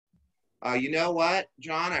You know what,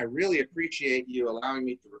 John? I really appreciate you allowing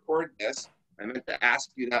me to record this. I meant to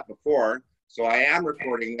ask you that before. So I am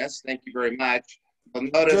recording this. Thank you very much.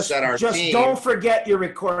 You'll notice that our just team... don't forget you're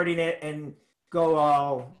recording it and go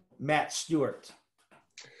all Matt Stewart.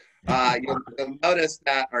 You'll notice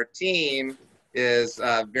that our team is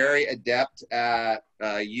very adept at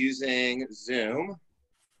using Zoom,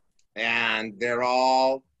 and they're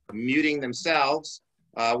all muting themselves.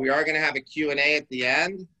 We are going to have a Q&A at the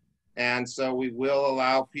end, and so we will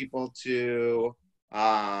allow people to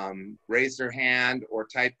raise their hand or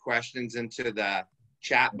type questions into the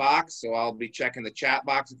chat box. So I'll be checking the chat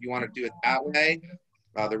box if you want to do it that way.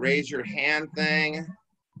 The raise your hand thing,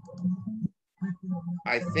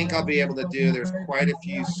 I think I'll be able to do. There's quite a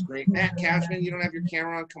few screens. Matt Cashman, you don't have your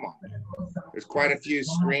camera on? Come on. There's quite a few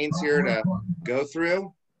screens here to go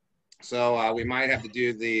through. So we might have to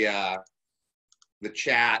do the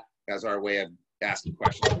chat as our way of asking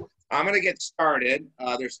questions. I'm going to get started.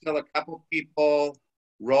 There's still a couple people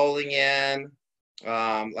rolling in,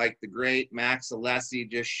 like the great Max Alessi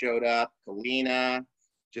just showed up. Kalina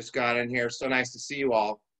just got in here. So nice to see you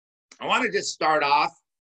all. I want to just start off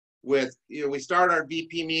with, we start our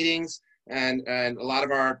VP meetings and a lot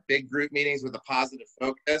of our big group meetings with a positive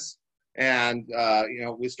focus. And,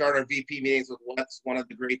 we start our VP meetings with what's one of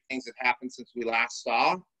the great things that happened since we last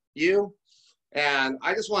saw you. And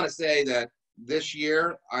I just want to say that this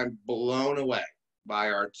year, I'm blown away by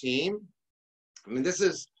our team. I mean, this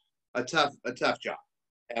is a tough job.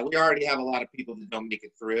 And we already have a lot of people that don't make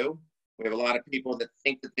it through. We have a lot of people that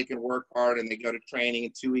think that they can work hard and they go to training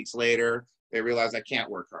and 2 weeks later, they realize I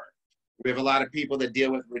can't work hard. We have a lot of people that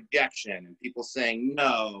deal with rejection and people saying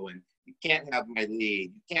no, and you can't have my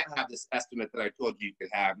lead. You can't have this estimate that I told you could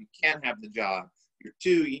have. You can't have the job. You're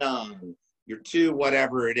too young. You're too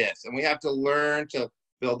whatever it is. And we have to learn to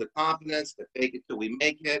build the confidence, to fake it till we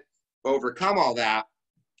make it, overcome all that.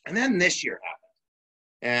 And then this year happened.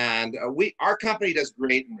 And our company does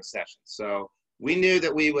great in recessions. So we knew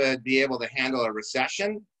that we would be able to handle a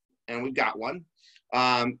recession, and we've got one.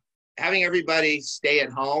 Having everybody stay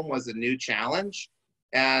at home was a new challenge.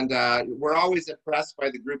 And we're always impressed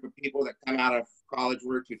by the group of people that come out of college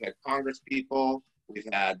work. We've had Congress people, we've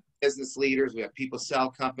had business leaders, we have people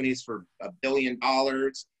sell companies for $1 billion.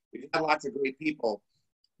 We've had lots of great people.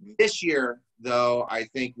 This year, though, I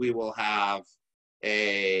think we will have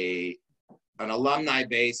an alumni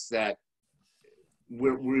base that we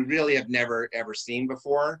really have never, ever seen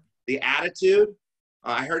before. The attitude,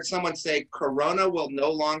 I heard someone say, Corona will no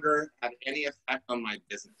longer have any effect on my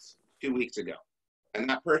business 2 weeks ago. And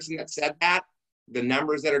that person that said that, the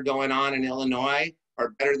numbers that are going on in Illinois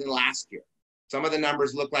are better than last year. Some of the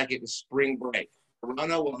numbers look like it was spring break.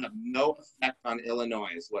 Corona will have no effect on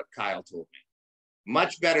Illinois, is what Kyle told me.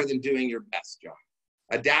 Much better than doing your best, John.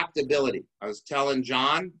 Adaptability. I was telling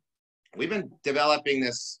John, we've been developing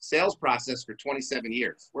this sales process for 27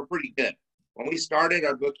 years. We're pretty good. When we started,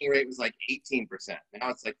 our booking rate was like 18%. Now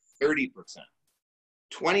it's like 30%.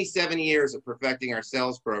 27 years of perfecting our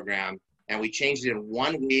sales program, and we changed it in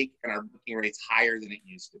 1 week, and our booking rate's higher than it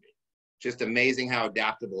used to be. Just amazing how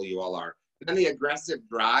adaptable you all are. And then the aggressive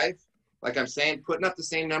drive, like I'm saying, putting up the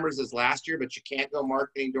same numbers as last year, but you can't go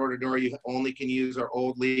marketing door to door. You only can use our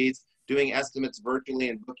old leads, doing estimates virtually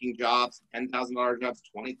and booking jobs, $10,000 jobs,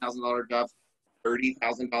 $20,000 jobs,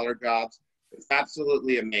 $30,000 jobs. It's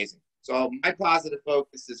absolutely amazing. So my positive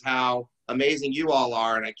focus is how amazing you all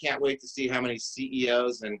are, and I can't wait to see how many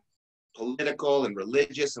CEOs and political and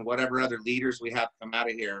religious and whatever other leaders we have come out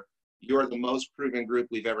of here. You're the most proven group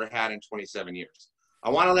we've ever had in 27 years. I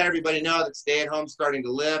want to let everybody know that stay-at-home is starting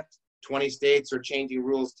to lift. 20 states are changing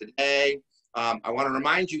rules today. I want to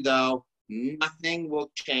remind you, though, nothing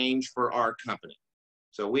will change for our company.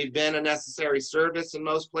 So we've been a necessary service in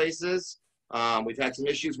most places. We've had some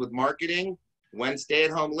issues with marketing. When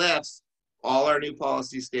stay-at-home lifts, all our new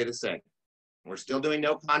policies stay the same. We're still doing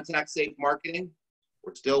no contact safe marketing.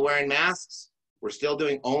 We're still wearing masks. We're still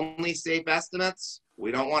doing only safe estimates. We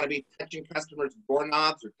don't want to be touching customers'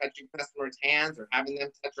 doorknobs or touching customers' hands or having them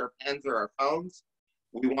touch our pens or our phones.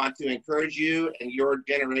 We want to encourage you and your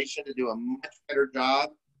generation to do a much better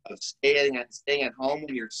job of staying at home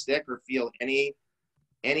when you're sick or feel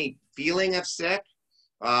any feeling of sick.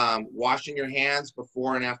 Washing your hands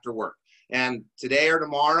before and after work. And today or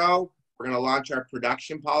tomorrow, we're going to launch our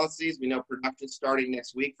production policies. We know production's starting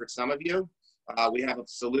next week for some of you. We have a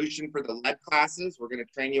solution for the lead classes. We're going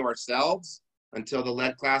to train you ourselves until the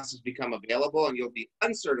lead classes become available, and you'll be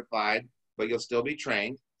uncertified, but you'll still be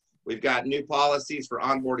trained. We've got new policies for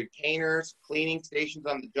onboarding painters, cleaning stations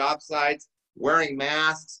on the job sites, wearing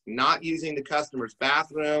masks, not using the customer's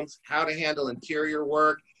bathrooms, how to handle interior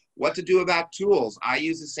work, what to do about tools. I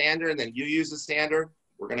use a sander and then you use a sander.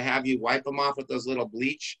 We're going to have you wipe them off with those little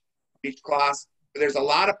bleach cloths. There's a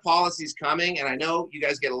lot of policies coming, and I know you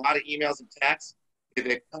guys get a lot of emails and texts. If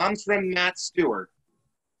it comes from Matt Stewart,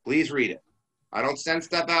 please read it. I don't send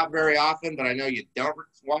stuff out very often, but I know you don't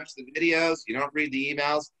watch the videos, you don't read the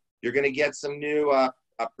emails. You're going to get some new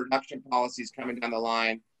production policies coming down the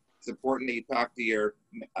line. It's important that you talk to your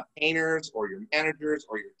painters or your managers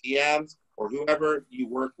or your DMs or whoever you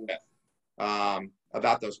work with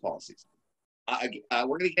about those policies. We're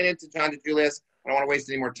going to get into John DiJulius. I don't want to waste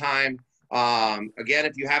any more time. Again,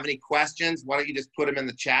 if you have any questions, why don't you just put them in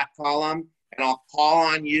the chat column, and I'll call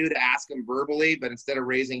on you to ask them verbally, but instead of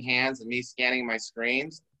raising hands and me scanning my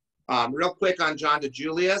screens. Real quick on John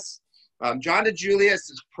DiJulius. John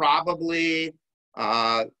DiJulius is probably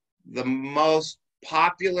the most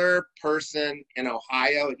popular person in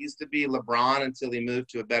Ohio. It used to be LeBron until he moved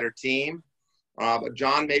to a better team. But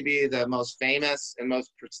John may be the most famous and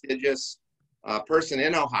most prestigious person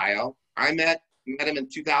in Ohio. I met him in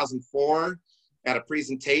 2004 at a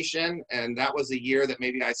presentation, and that was a year that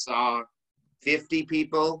maybe I saw 50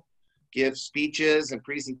 people give speeches and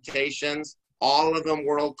presentations, all of them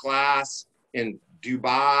world class in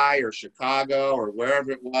Dubai or Chicago or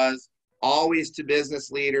wherever it was, always to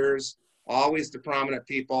business leaders, always to prominent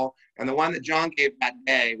people. And the one that John gave that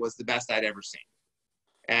day was the best I'd ever seen.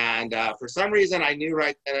 And for some reason, I knew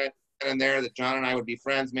right then and there that John and I would be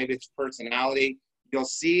friends. Maybe it's personality. You'll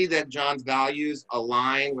see that John's values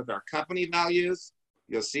align with our company values.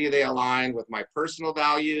 You'll see they align with my personal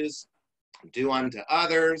values. Do unto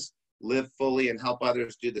others, live fully, and help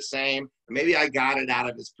others do the same. Maybe I got it out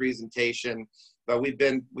of his presentation, but we've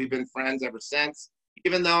been friends ever since.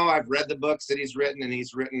 Even though I've read the books that he's written, and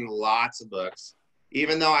he's written lots of books,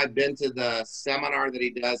 even though I've been to the seminar that he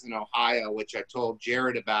does in Ohio, which I told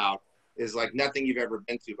Jared about, is like nothing you've ever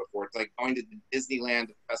been to before. It's like going to the Disneyland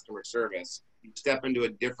of customer service. You step into a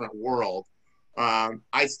different world.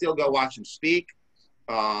 I still go watch him speak.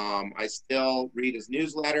 I still read his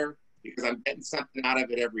newsletter because I'm getting something out of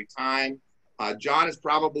it every time. John is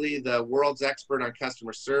probably the world's expert on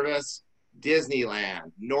customer service.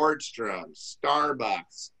 Disneyland, Nordstrom,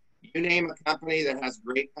 Starbucks, you name a company that has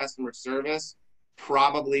great customer service,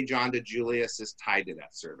 probably John DiJulius is tied to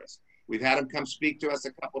that service. We've had him come speak to us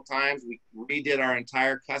a couple times. We redid our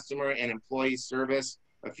entire customer and employee service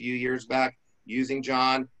a few years back using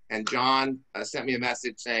John. And John sent me a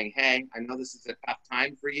message saying, hey, I know this is a tough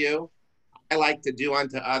time for you. I like to do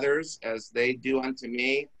unto others as they do unto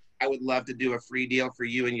me. I would love to do a free deal for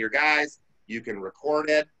you and your guys. You can record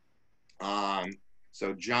it.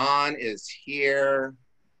 So John is here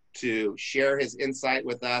to share his insight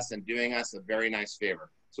with us and doing us a very nice favor.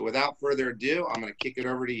 So without further ado, I'm going to kick it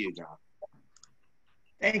over to you, John.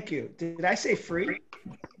 Thank you. Did I say free?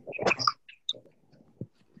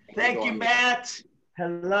 Thank you, Matt.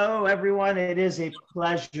 Hello, everyone. It is a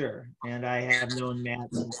pleasure, and I have known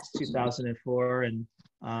Matt since 2004, and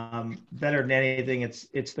better than anything,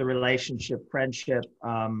 it's the relationship, friendship.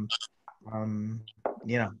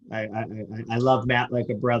 You know, I love Matt like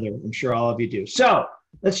a brother. I'm sure all of you do. So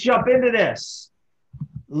let's jump into this.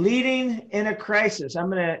 Leading in a crisis. I'm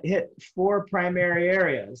going to hit 4 primary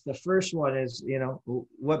areas. The first one is, you know,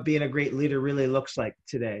 what being a great leader really looks like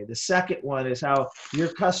today. The second one is how your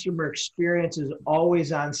customer experience is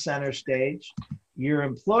always on center stage. Your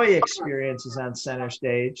employee experience is on center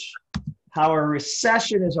stage. How a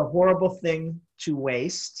recession is a horrible thing to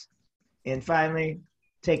waste. And finally,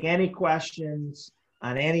 take any questions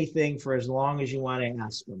on anything for as long as you want to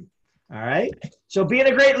ask them. All right? So being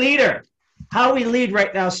a great leader. How we lead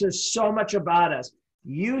right now says so much about us.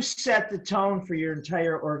 You set the tone for your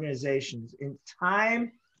entire organizations. In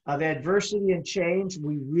time of adversity and change,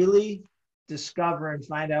 we really discover and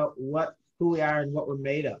find out who we are and what we're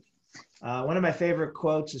made of. One of my favorite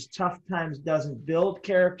quotes is, tough times doesn't build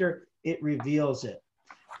character, it reveals it.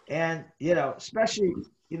 And, you know, especially,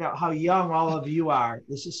 you know, how young all of you are,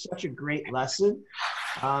 this is such a great lesson.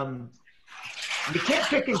 You can't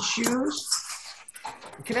pick and choose.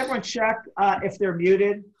 Can everyone check if they're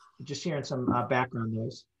muted? Just hearing some background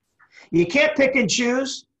noise. You can't pick and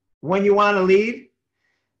choose when you want to lead.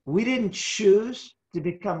 We didn't choose to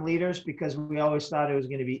become leaders because we always thought it was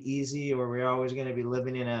going to be easy, or we're always going to be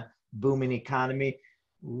living in a booming economy.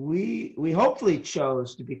 We hopefully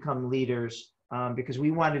chose to become leaders because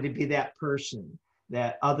we wanted to be that person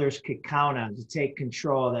that others could count on to take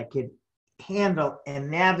control, that could handle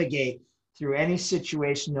and navigate through any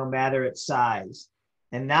situation, no matter its size.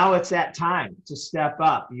 And now it's that time to step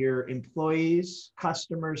up. Your employees,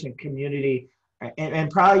 customers, and community,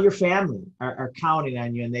 and probably your family are counting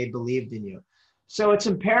on you, and they believed in you. So it's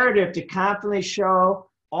imperative to confidently show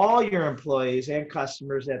all your employees and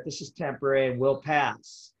customers that this is temporary and will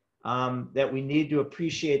pass, that we need to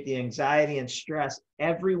appreciate the anxiety and stress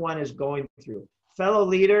everyone is going through. Fellow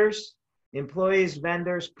leaders, employees,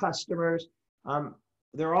 vendors, customers,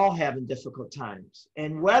 they're all having difficult times.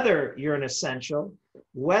 And whether you're an essential,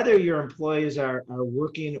 whether your employees are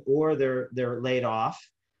working or they're laid off,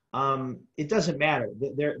 it doesn't matter.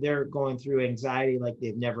 They're going through anxiety like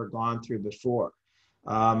they've never gone through before.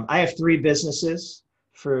 I have 3 businesses.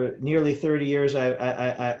 For nearly 30 years,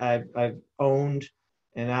 I've owned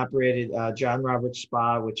and operated John Roberts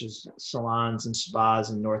Spa, which is salons and spas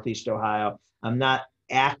in Northeast Ohio. I'm not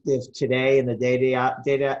active today in the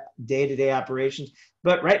day-to-day operations,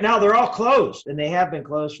 but right now they're all closed, and they have been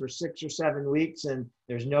closed for 6 or 7 weeks, and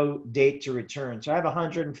there's no date to return. So I have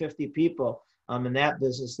 150 people in that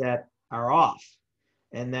business that are off.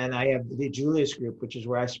 And then I have the DiJulius group, which is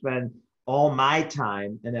where I spend all my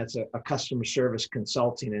time, and that's a customer service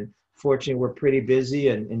consulting. And fortunately, we're pretty busy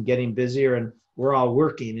and getting busier, and we're all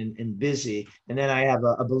working and busy. And then I have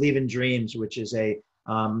a Believe in Dreams, which is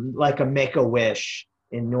like a Make-A-Wish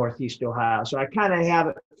in Northeast Ohio. So I kind of have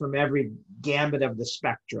it from every gambit of the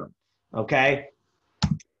spectrum, okay?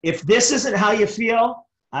 If this isn't how you feel,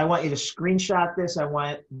 I want you to screenshot this. I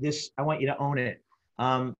want you to own it.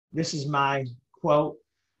 This is my quote.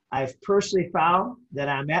 I've personally found that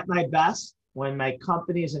I'm at my best when my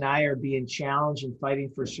companies and I are being challenged and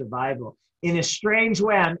fighting for survival. In a strange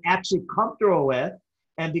way, I'm actually comfortable with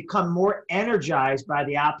and become more energized by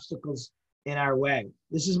the obstacles in our way.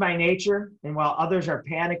 This is my nature, and while others are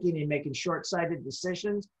panicking and making short-sighted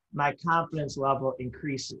decisions, my confidence level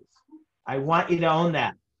increases. I want you to own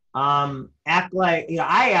that. I act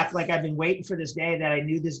like I've been waiting for this day, that I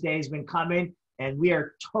knew this day has been coming, and we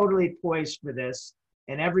are totally poised for this.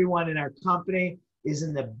 And everyone in our company is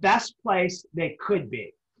in the best place they could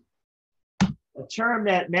be. A term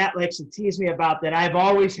that Matt likes to tease me about that I've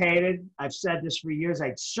always hated. I've said this for years.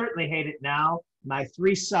 I certainly hate it now. My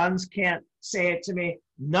 3 sons can't say it to me.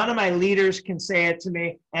 None of my leaders can say it to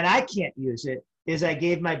me. And I can't use it, is I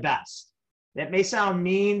gave my best. That may sound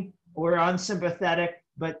mean or unsympathetic,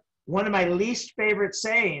 but one of my least favorite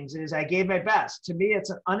sayings is I gave my best. To me, it's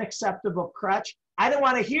an unacceptable crutch. I don't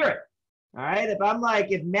want to hear it. All right.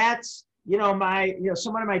 If Matt's,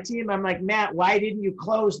 someone on my team, I'm like, Matt, why didn't you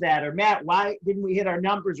close that? Or Matt, why didn't we hit our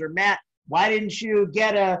numbers? Or Matt, why didn't you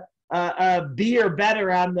get a B or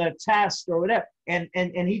better on the test or whatever? And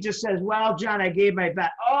he just says, well, John, I gave my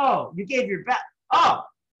best. Oh, you gave your best. Oh,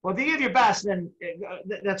 well, if you give your best, then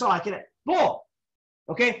that's all I can. Bull.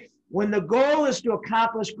 Okay. When the goal is to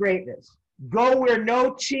accomplish greatness, go where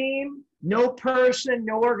no team, no person,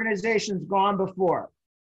 no organization's gone before.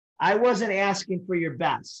 I wasn't asking for your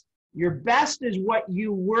best. Your best is what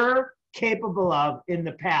you were capable of in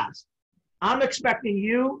the past. I'm expecting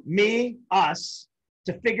you, me, us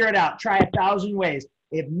to figure it out. Try 1,000 ways.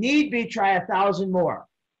 If need be, try 1,000 more.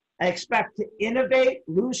 I expect to innovate,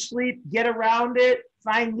 lose sleep, get around it,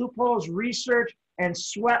 find loopholes, research, and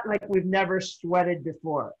sweat like we've never sweated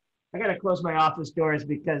before. I got to close my office doors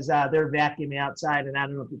because they're vacuuming outside, and I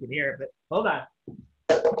don't know if you can hear it, but hold on.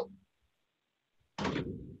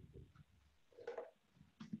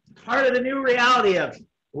 Part of the new reality of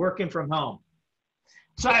working from home.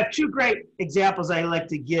 So I have 2 great examples I like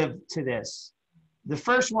to give to this. The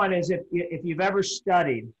first one is if you've ever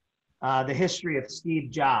studied the history of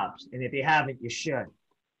Steve Jobs, and if you haven't, you should.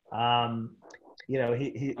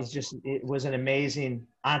 He was an amazing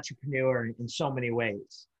entrepreneur in so many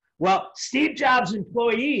ways. Well, Steve Jobs'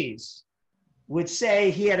 employees would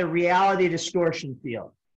say he had a reality distortion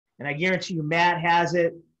field. And I guarantee you Matt has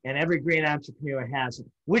it, and every great entrepreneur has it,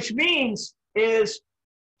 which means is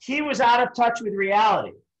he was out of touch with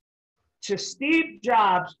reality. To Steve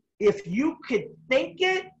Jobs, if you could think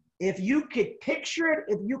it, if you could picture it,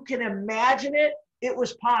 if you can imagine it, it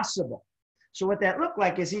was possible. So what that looked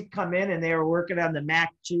like is he'd come in and they were working on the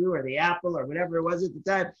Mac 2 or the Apple or whatever it was at the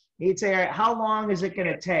time. He'd say, all right, how long is it going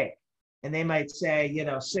to take? And they might say,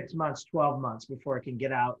 6 months, 12 months before it can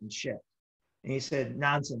get out and ship. And he said,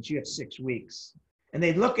 nonsense, you have 6 weeks. And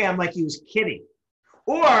they'd look at him like he was kidding.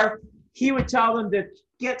 Or he would tell them to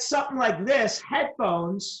get something like this,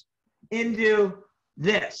 headphones, into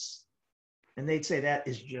this. And they'd say, that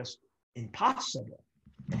is just impossible.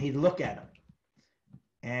 And he'd look at them.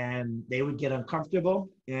 And they would get uncomfortable,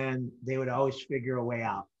 and they would always figure a way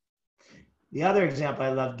out. The other example I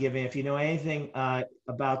love giving, if you know anything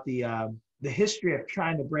about the history of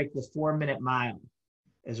trying to break the 4-minute mile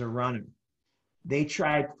as a runner, they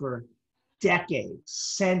tried for decades,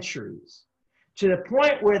 centuries, to the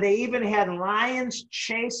point where they even had lions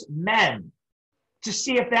chase men to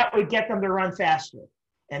see if that would get them to run faster.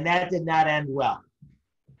 And that did not end well.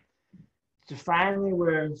 So finally,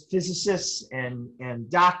 where physicists and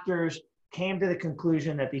doctors came to the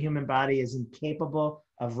conclusion that the human body is incapable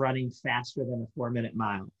of running faster than a 4-minute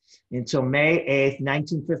mile. Until May 8th,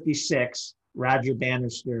 1956, Roger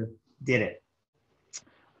Bannister did it.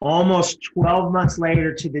 Almost 12 months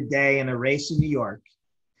later to the day, in a race in New York,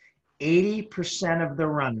 80% of the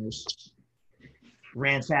runners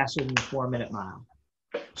ran faster than the 4-minute mile.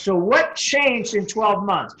 So what changed in 12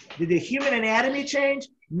 months? Did the human anatomy change?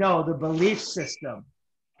 No, the belief system.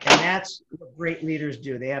 And that's what great leaders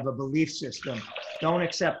do. They have a belief system. Don't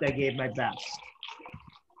accept I gave my best.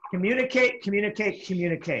 Communicate, communicate,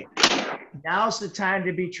 communicate. Now's the time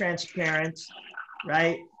to be transparent,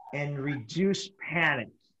 right? And reduce panic.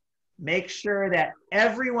 Make sure that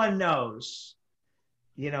everyone knows,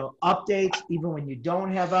 updates, even when you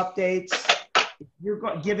don't have updates. If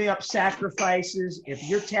you're giving up sacrifices, if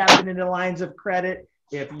you're tapping into lines of credit,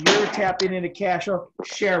 if you're tapping into cash flow,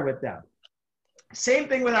 share with them. Same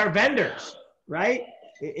thing with our vendors, right?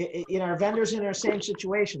 Our vendors in our same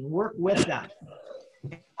situation, work with them.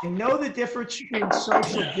 And know the difference between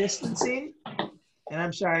social distancing, and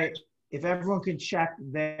I'm sorry, if everyone can check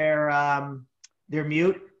their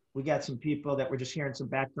mute. We got some people that we're just hearing some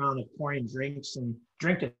background of pouring drinks and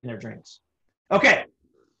drinking their drinks. Okay,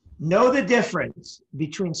 know the difference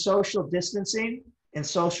between social distancing and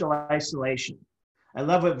social isolation. I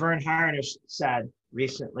love what Vern Harnish said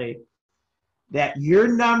recently, that your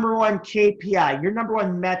number one KPI, your number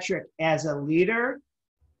one metric as a leader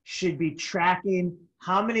should be tracking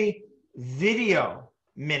how many video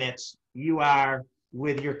minutes you are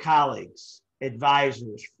with your colleagues,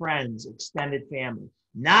 advisors, friends, extended family.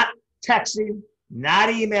 Not texting, not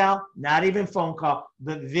email, not even phone call,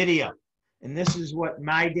 but video. And this is what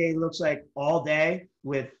my day looks like all day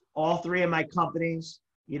with all 3 of my companies,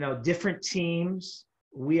 different teams.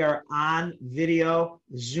 We are on video,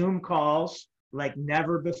 Zoom calls like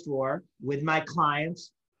never before with my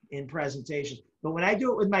clients in presentations. But when I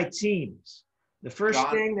do it with my teams, the first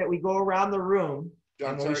thing that we go around the room,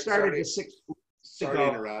 John, when we started the 6 Sorry to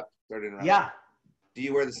interrupt. Yeah. Do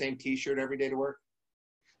you wear the same T-shirt every day to work?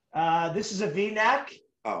 This is a V-neck.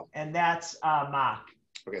 Oh. And that's mock.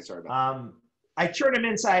 Okay, sorry about that. I turn them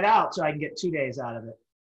inside out so I can get 2 days out of it.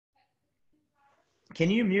 Can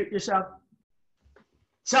you mute yourself?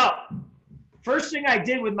 So, first thing I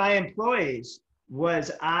did with my employees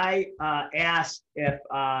was I asked if,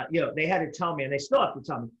 they had to tell me, and they still have to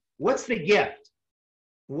tell me, what's the gift?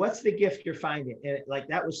 What's the gift you're finding? And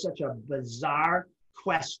that was such a bizarre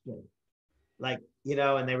question. And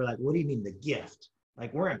they were like, what do you mean the gift?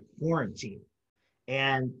 We're in quarantine.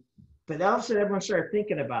 But all of a sudden everyone started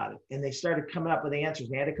thinking about it and they started coming up with answers.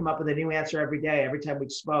 They had to come up with a new answer every day, every time we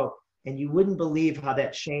spoke. And you wouldn't believe how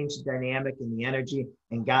that changed the dynamic and the energy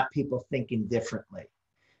and got people thinking differently.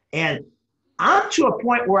 And I'm to a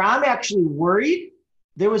point where I'm actually worried.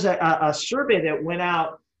 There was a survey that went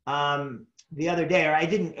out the other day, or I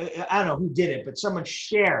don't know who did it, but someone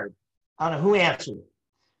shared, I don't know who answered it,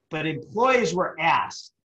 but employees were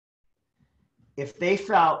asked if they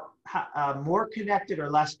felt more connected or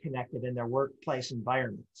less connected in their workplace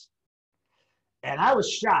environments. And I was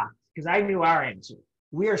shocked because I knew our answer.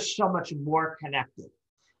 We are so much more connected.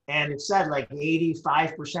 And it said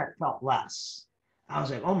 85% felt less. I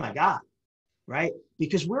was like, oh my God, right?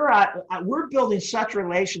 Because we're building such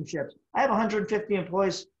relationships. I have 150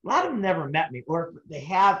 employees. A lot of them never met me, or if they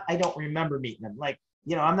have, I don't remember meeting them.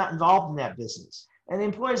 I'm not involved in that business. And the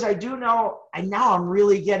employees I do know, I'm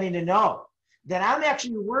really getting to know. That I'm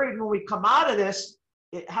actually worried when we come out of this,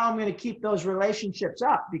 how I'm going to keep those relationships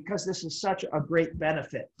up, because this is such a great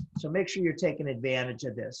benefit. So make sure you're taking advantage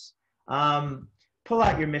of this. Pull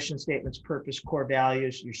out your mission statements, purpose, core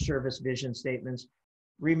values, your service vision statements.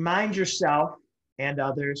 Remind yourself and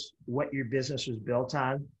others what your business was built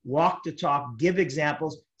on. Walk the talk, give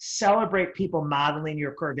examples, celebrate people modeling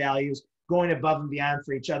your core values, going above and beyond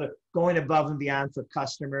for each other, going above and beyond for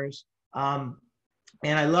customers.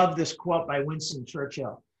 And I love this quote by Winston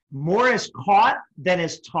Churchill. More is caught than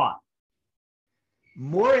is taught.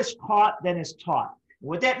 More is caught than is taught.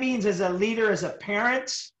 What that means as a leader, as a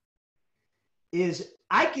parent, is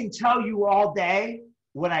I can tell you all day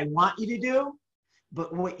what I want you to do,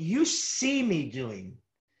 but what you see me doing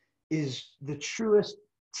is the truest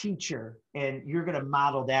teacher, and you're going to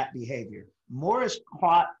model that behavior. More is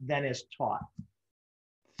caught than is taught.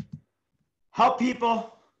 Help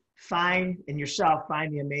people find, and yourself,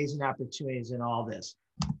 find the amazing opportunities in all this.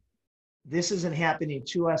 This isn't happening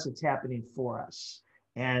to us, it's happening for us.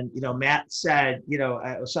 And, Matt said,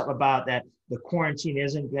 something about that the quarantine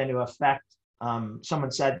isn't going to affect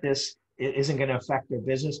someone said this isn't going to affect their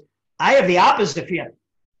business. I have the opposite feeling.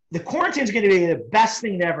 The quarantine is going to be the best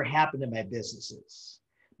thing that ever happened to my businesses,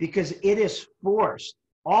 because it has forced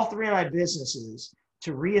all three of my businesses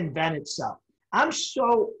to reinvent itself. I'm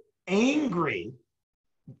so angry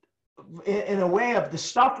in a way of the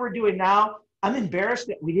stuff we're doing now. I'm embarrassed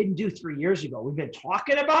that we didn't do 3 years ago. We've been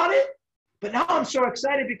talking about it, but now I'm so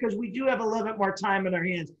excited because we do have a little bit more time in our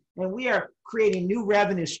hands, and we are creating new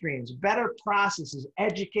revenue streams, better processes,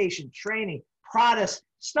 education, training, products,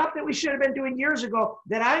 stuff that we should have been doing years ago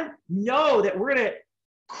that I know that we're going to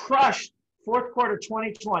crush fourth quarter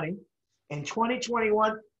 2020 and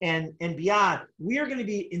 2021 and beyond. We are going to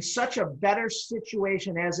be in such a better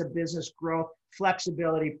situation as a business, growth,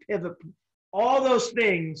 flexibility, pivot, all those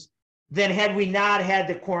things than had we not had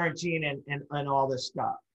the quarantine and all this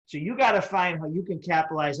stuff. So you got to find how you can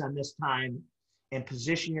capitalize on this time and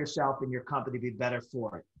position yourself and your company to be better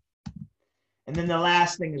for it. And then the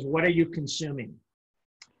last thing is, what are you consuming?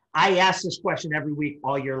 I ask this question every week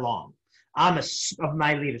all year long. Of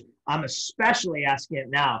my leaders. I'm especially asking it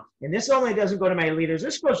now. And this only doesn't go to my leaders.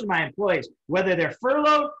 This goes to my employees, whether they're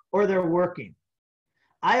furloughed or they're working.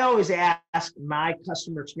 I always ask my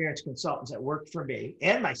customer experience consultants that work for me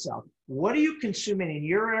and myself, what are you consuming in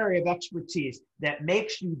your area of expertise that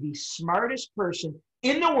makes you the smartest person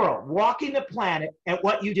in the world, walking the planet at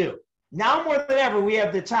what you do? Now more than ever, we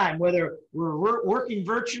have the time, whether we're working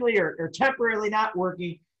virtually or temporarily not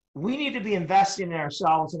working, we need to be investing in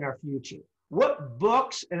ourselves and our future. What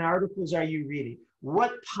books and articles are you reading?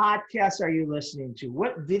 What podcasts are you listening to?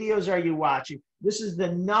 What videos are you watching? This is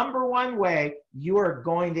the number one way you are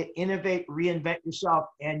going to innovate, reinvent yourself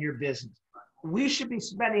and your business. We should be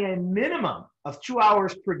spending a minimum of 2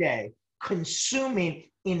 hours per day consuming,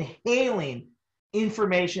 inhaling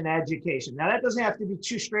information, education. Now, that doesn't have to be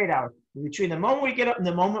 2 straight hours. Between the moment we get up and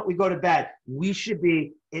the moment we go to bed, we should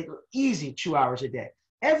be easy 2 hours a day.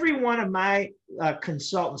 Every one of my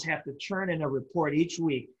consultants have to turn in a report each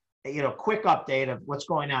week, quick update of what's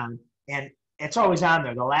going on. And it's always on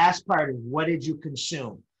there. The last part is, what did you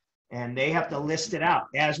consume? And they have to list it out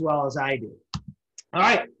as well as I do. All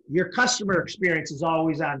right. Your customer experience is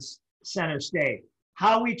always on center stage.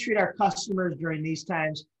 How we treat our customers during these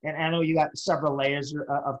times. And I know you got several layers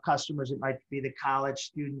of customers. It might be the college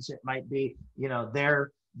students. It might be,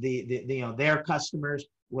 their customers,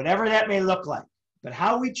 whatever that may look like. But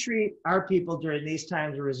how we treat our people during these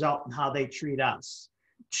times will result in how they treat us.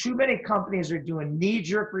 Too many companies are doing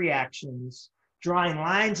knee-jerk reactions, drawing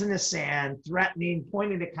lines in the sand, threatening,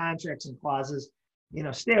 pointing to contracts and clauses.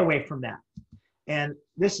 Stay away from that. And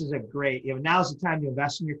this is a great, now's the time to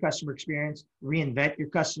invest in your customer experience, reinvent your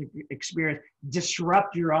customer experience,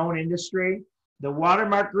 disrupt your own industry. The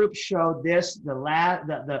Watermark Group showed this,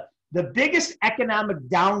 the biggest economic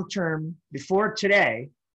downturn before today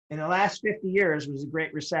in the last 50 years was the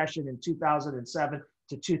Great Recession in 2007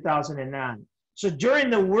 to 2009. So during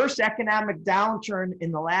the worst economic downturn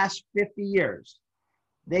in the last 50 years,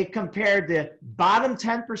 they compared the bottom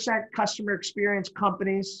 10% customer experience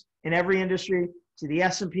companies in every industry to the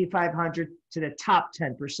S&P 500 to the top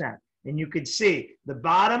 10%. And you could see the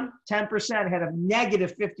bottom 10% had a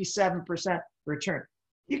negative 57% return.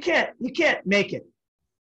 You can't make it.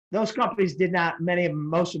 Those companies did not,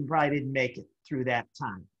 most of them probably didn't make it through that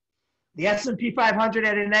time. The S&P 500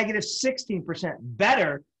 had a negative 16%,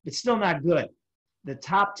 better, but still not good. The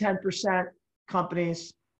top 10%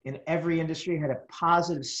 companies in every industry had a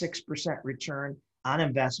positive 6% return on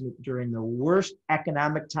investment during the worst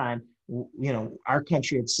economic time our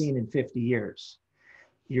country had seen in 50 years.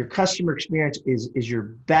 Your customer experience is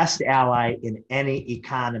your best ally in any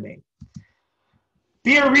economy.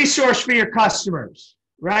 Be a resource for your customers,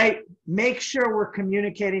 right? Make sure we're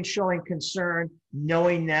communicating, showing concern,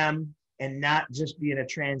 knowing them, and not just being a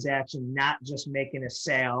transaction, not just making a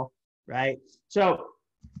sale, right? So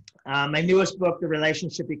my newest book, The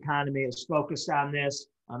Relationship Economy, is focused on this.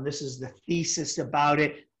 This is the thesis about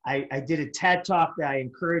it. I did a TED Talk that I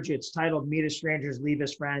encourage you. It's titled Meet as Strangers, Leave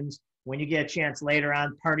as Friends. When you get a chance later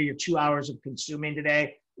on, part of your 2 hours of consuming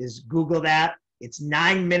today is Google that. It's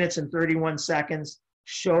 9 minutes and 31 seconds.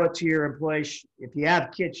 Show it to your employees. If you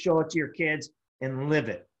have kids, show it to your kids and live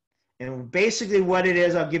it. And basically what it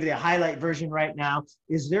is, I'll give you the highlight version right now,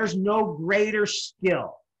 is there's no greater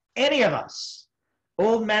skill. Any of us,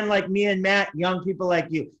 old men like me and Matt, young people like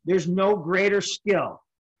you, there's no greater skill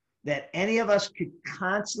that any of us could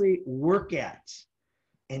constantly work at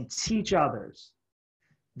and teach others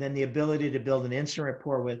than the ability to build an instant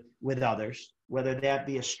rapport with others, whether that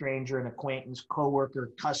be a stranger, an acquaintance,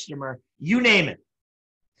 coworker, customer, you name it.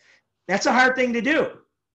 That's a hard thing to do.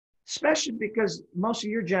 especially because most of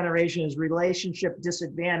your generation is relationship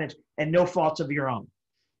disadvantage and no fault of your own.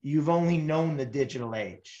 You've only known the digital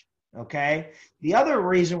age. Okay. The other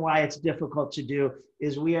reason why it's difficult to do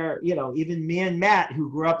is we are, even me and Matt, who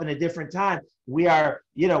grew up in a different time, we are,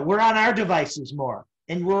 we're on our devices more,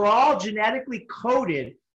 and we're all genetically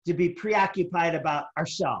coded to be preoccupied about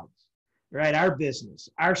ourselves, right? Our business,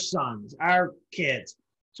 our sons, our kids.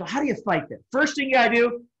 So how do you fight that? First thing you gotta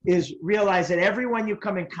do is realize that everyone you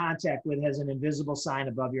come in contact with has an invisible sign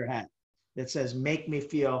above your head that says, make me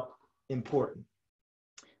feel important.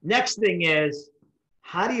 Next thing is,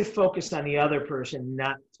 how do you focus on the other person,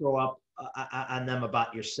 not throw up on them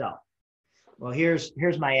about yourself? Well, here's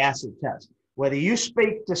my acid test. Whether you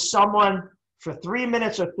speak to someone for 3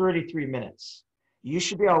 minutes or 33 minutes, you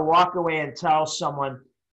should be able to walk away and tell someone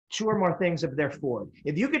 2 or more things of their Ford.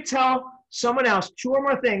 If you could tell someone else 2 or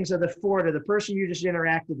more things of the Ford of the person you just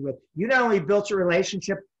interacted with, you not only built a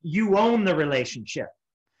relationship, you own the relationship.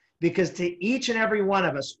 Because to each and every one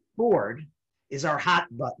of us, Ford is our hot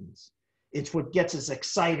buttons. It's what gets us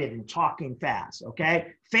excited and talking fast,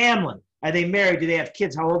 okay? Family, are they married? Do they have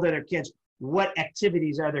kids? How old are their kids? What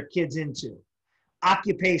activities are their kids into?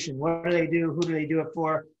 Occupation, what do they do? Who do they do it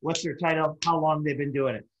for? What's their title? How long they've been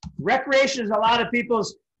doing it? Recreation is a lot of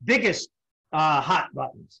people's biggest hot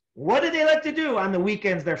buttons. What do they like to do on the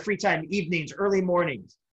weekends, their free time, evenings, early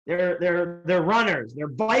mornings? They're runners, they're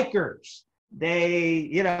bikers. They,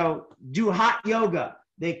 do hot yoga.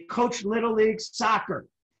 They coach Little League soccer.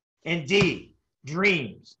 And D,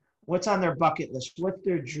 dreams. What's on their bucket list? What's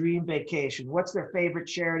their dream vacation? What's their favorite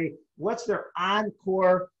charity? What's their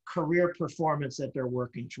encore career performance that they're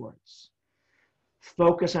working towards?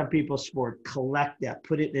 Focus on people's sport. Collect that.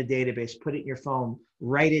 Put it in a database. Put it in your phone.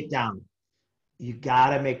 Write it down. You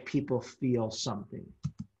got to make people feel something.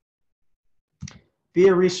 Be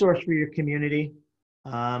a resource for your community.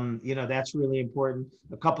 That's really important.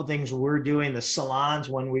 A couple things we're doing, the salons,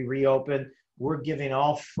 when we reopen, we're giving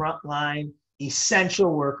all frontline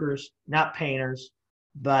essential workers, not painters,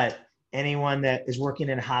 but anyone that is working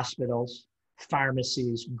in hospitals,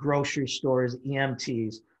 pharmacies, grocery stores,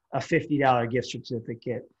 EMTs, a $50 gift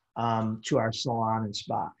certificate to our salon and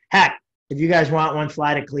spa. Heck, if you guys want one,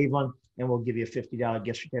 fly to Cleveland and we'll give you a $50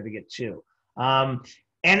 gift certificate too. And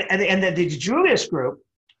the DiJulius group,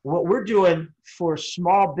 what we're doing for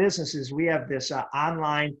small businesses, we have this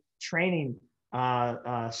online training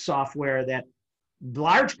software that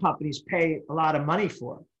large companies pay a lot of money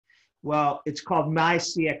for. Well, it's called My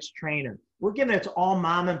CX Trainer. We're giving it to all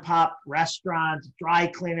mom and pop restaurants, dry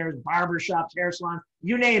cleaners, barbershops, hair salons,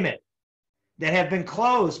 you name it, that have been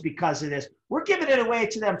closed because of this. We're giving it away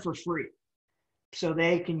to them for free so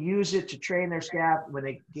they can use it to train their staff when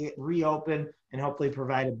they get reopened and hopefully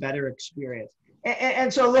provide a better experience.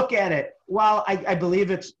 And so look at it. While I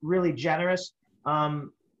believe it's really generous,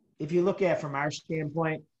 if you look at it from our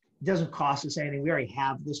standpoint, it doesn't cost us anything. We already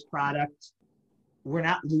have this product. We're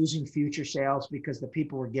not losing future sales because the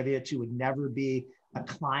people we're giving it to would never be a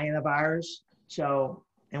client of ours. So,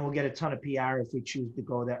 and we'll get a ton of PR if we choose to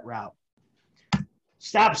go that route.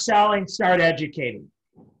 Stop selling, start educating.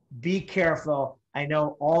 Be careful. I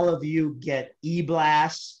know all of you get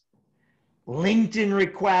e-blasts, LinkedIn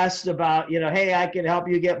requests about, hey, I can help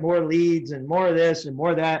you get more leads and more of this and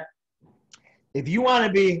more of that. If you want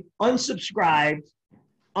to be unsubscribed,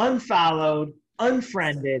 unfollowed,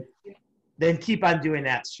 unfriended, then keep on doing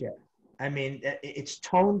that shit. I mean, it's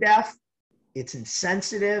tone deaf. It's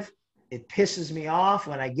insensitive. It pisses me off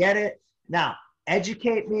when I get it. Now,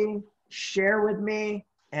 educate me, share with me,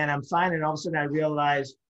 and I'm fine. And all of a sudden I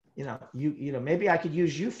realize, maybe I could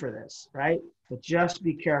use you for this, right? But just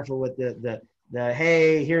be careful with the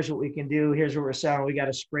hey, here's what we can do. Here's what we're selling. We got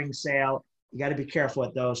a spring sale. You got to be careful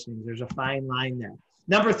with those things. There's a fine line there.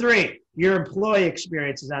 Number 3, your employee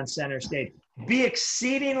experience is on center stage. Be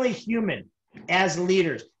exceedingly human as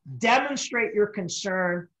leaders. Demonstrate your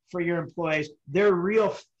concern for your employees, their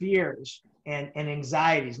real fears and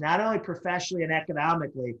anxieties, not only professionally and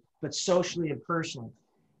economically, but socially and personally.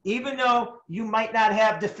 Even though you might not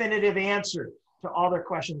have definitive answers to all their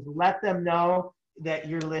questions, let them know that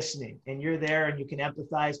you're listening and you're there and you can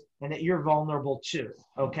empathize and that you're vulnerable too,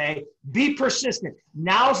 okay? Be persistent.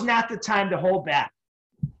 Now's not the time to hold back.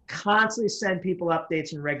 Constantly send people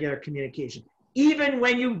updates and regular communication. Even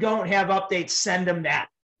when you don't have updates, send them that,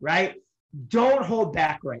 right? Don't hold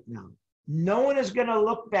back right now. No one is going to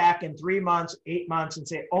look back in 3 months, 8 months and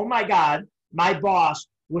say, oh my God, my boss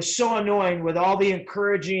was so annoying with all the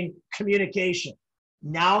encouraging communication.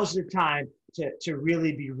 Now's the time to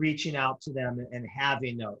really be reaching out to them and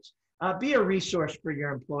having those. Be a resource for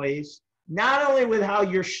your employees. not only with how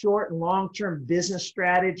your short and long-term business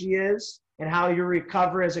strategy is and how you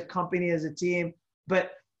recover as a company, as a team,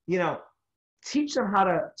 but, you know, teach them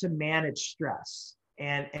how to manage stress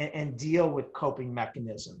and deal with coping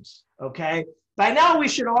mechanisms, okay? By now, we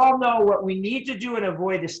should all know what we need to do and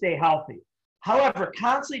avoid to stay healthy. However,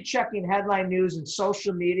 constantly checking headline news and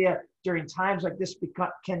social media during times like this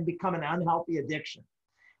can become an unhealthy addiction.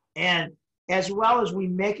 And as well as we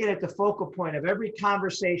make it at the focal point of every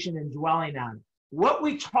conversation and dwelling on it. What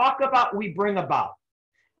we talk about, we bring about.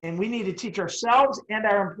 And we need to teach ourselves and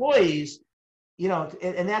our employees, you know,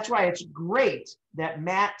 and that's why it's great that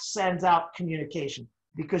Matt sends out communication,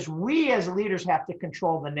 because we as leaders have to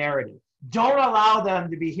control the narrative. Don't allow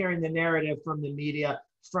them to be hearing the narrative from the media,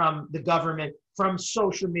 from the government, from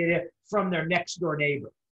social media, from their next door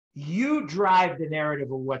neighbor. You drive the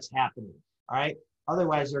narrative of what's happening, all right?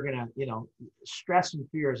 Otherwise, they're going to, you know, stress and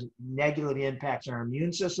fears negatively impacts our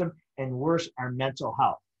immune system and worse, our mental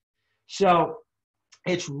health. So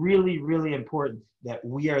it's really, really important that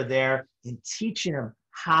we are there in teaching them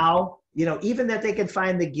how, you know, even that they can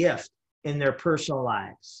find the gift in their personal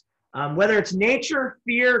lives. Whether it's nature,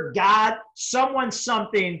 fear, God, someone,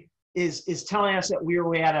 something is telling us that we are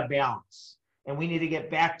way out of balance. And we need to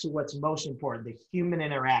get back to what's most important, the human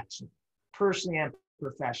interaction, personally and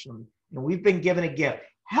professionally. And we've been given a gift.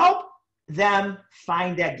 Help them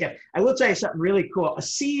find that gift. I will tell you something really cool. A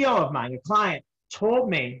CEO of mine, a client, told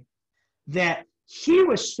me that he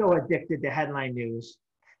was so addicted to headline news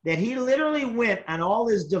that he literally went on all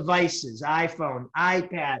his devices, iPhone,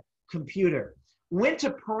 iPad, computer, went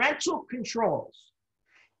to parental controls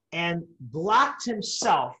and blocked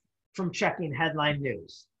himself from checking headline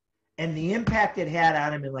news. And the impact it had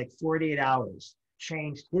on him in like 48 hours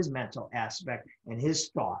changed his mental aspect and his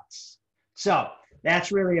thoughts. So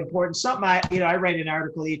that's really important. Something I write an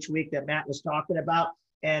article each week that Matt was talking about,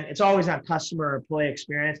 and it's always on customer or employee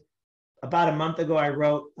experience. About a month ago, I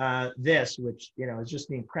wrote this, which, you know, is just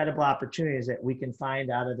the incredible opportunities that we can find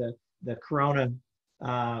out of the corona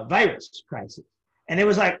virus crisis. And it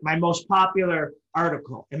was like my most popular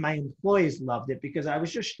article, and my employees loved it because I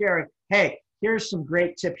was just sharing, hey, here's some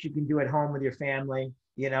great tips you can do at home with your family,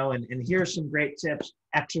 you know, and here's some great tips,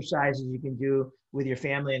 exercises you can do with your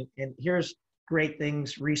family, and here's great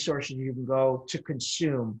things, resources you can go to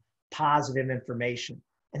consume positive information.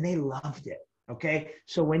 And they loved it, okay?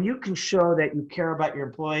 So when you can show that you care about your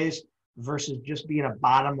employees versus just being a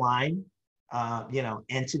bottom line,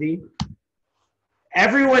 entity,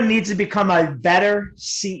 everyone needs to become a better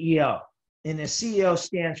CEO. And the CEO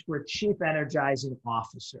stands for Chief Energizing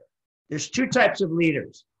Officer. There's two types of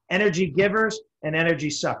leaders, energy givers and energy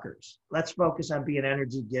suckers. Let's focus on being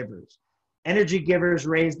energy givers. Energy givers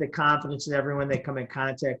raise the confidence in everyone they come in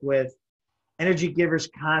contact with. Energy givers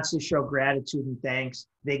constantly show gratitude and thanks.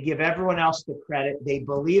 They give everyone else the credit. They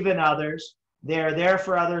believe in others. They're there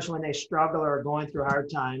for others when they struggle or are going through hard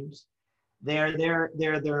times. They're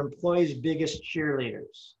their employees' biggest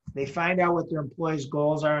cheerleaders. They find out what their employees'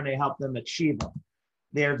 goals are and they help them achieve them.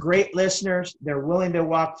 They're great listeners. They're willing to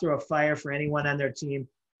walk through a fire for anyone on their team,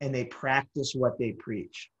 and they practice what they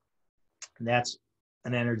preach. And that's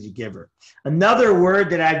an energy giver. Another word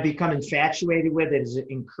that I've become infatuated with is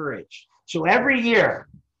encourage. So every year,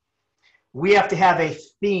 we have to have a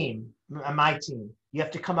theme on my team. You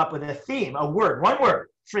have to come up with a theme, a word, one word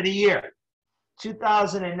for the year.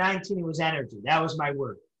 2019 was energy. That was my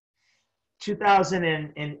word.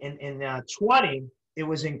 2020, it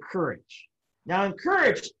was encourage. Now,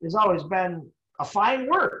 encourage has always been a fine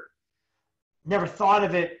word. Never thought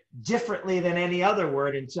of it differently than any other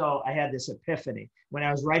word until I had this epiphany. When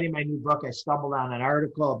I was writing my new book, I stumbled on an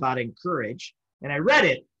article about encourage, and I read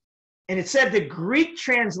it, and it said the Greek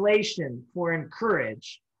translation for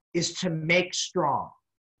encourage is to make strong.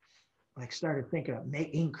 I started thinking of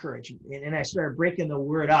encourage, and I started breaking the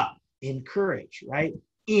word up. Encourage, right?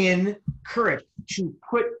 Encourage, to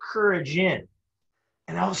put courage in.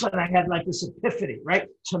 And all of a sudden I had like this epiphany, right?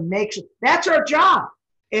 To make sure, that's our job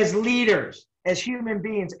as leaders, as human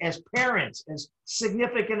beings, as parents, as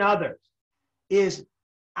significant others, is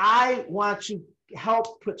I want to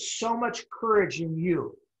help put so much courage in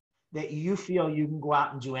you that you feel you can go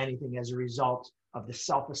out and do anything as a result of the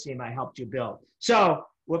self-esteem I helped you build. So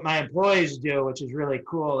what my employees do, which is really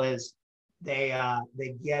cool, is they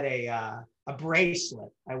get a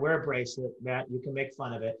bracelet. I wear a bracelet, Matt, you can make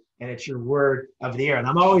fun of it, and it's your word of the year. And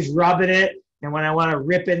I'm always rubbing it, and when I want to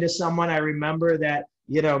rip into someone, I remember that,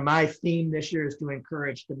 you know, my theme this year is to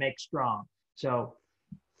encourage, to make strong. So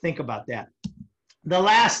think about that. The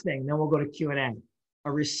last thing, then we'll go to Q&A.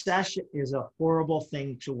 A recession is a horrible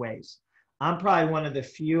thing to waste. I'm probably one of the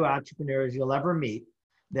few entrepreneurs you'll ever meet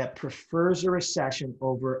that prefers a recession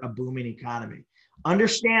over a booming economy.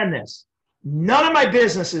 Understand this. None of my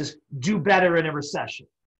businesses do better in a recession.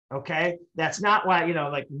 Okay. That's not why,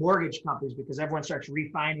 like mortgage companies, because everyone starts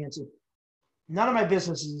refinancing. None of my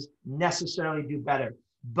businesses necessarily do better,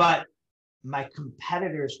 but my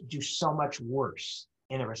competitors do so much worse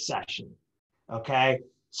in a recession. Okay.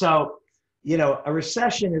 So, a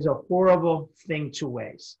recession is a horrible thing two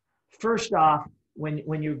ways. First off,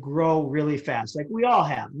 when you grow really fast, like we all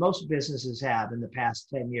have, most businesses have in the past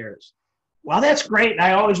 10 years. Well, that's great. And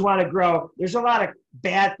I always want to grow. There's a lot of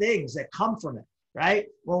bad things that come from it, right?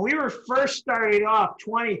 When we were first starting off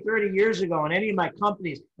 20, 30 years ago in any of my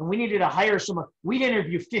companies, and we needed to hire someone, we'd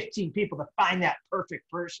interview 15 people to find that perfect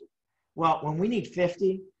person. Well, when we need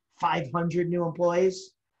 50, 500 new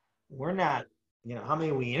employees, we're not, how many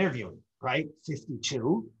are we interviewing, right?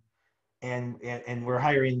 52. And we're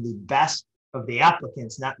hiring the best of the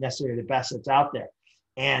applicants, not necessarily the best that's out there.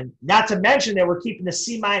 And not to mention that we're keeping the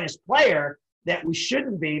C- player that we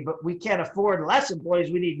shouldn't be, but we can't afford less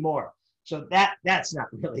employees. We need more. So that's not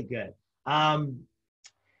really good.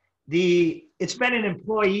 It's been an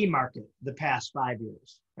employee market the past 5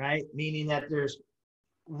 years, right? Meaning that there's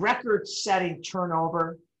record-setting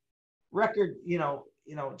turnover,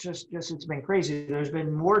 just it's been crazy. There's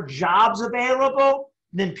been more jobs available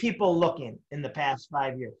than people looking in the past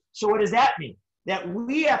 5 years. So what does that mean? That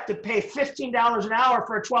we have to pay $15 an hour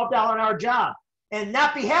for a $12 an hour job and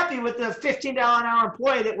not be happy with the $15 an hour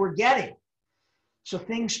employee that we're getting. So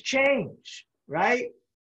things change, right?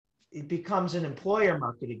 It becomes an employer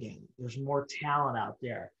market again. There's more talent out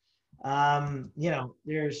there.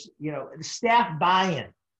 There's staff buy-in.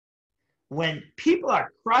 When people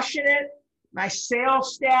are crushing it, my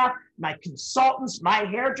sales staff, my consultants, my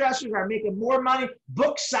hairdressers are making more money,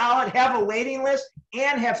 book solid, have a waiting list,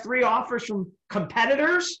 and have 3 offers from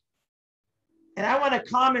competitors. And I want to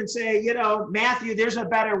come and say, Matthew, there's a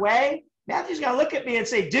better way. Matthew's got to look at me and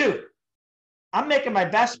say, dude, I'm making my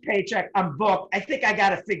best paycheck. I'm booked. I think I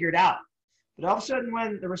got it figured out. But all of a sudden,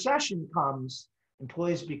 when the recession comes,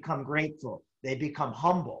 employees become grateful. They become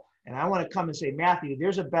humble. And I want to come and say, Matthew,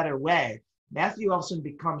 there's a better way. Matthew all of a sudden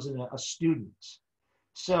becomes a student.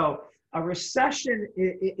 So a recession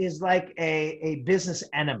is like a business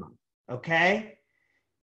enema, okay?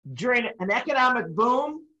 During an economic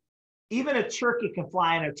boom, even a turkey can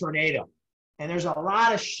fly in a tornado. And there's a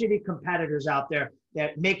lot of shitty competitors out there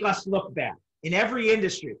that make us look bad in every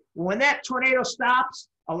industry. When that tornado stops,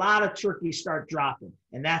 a lot of turkeys start dropping.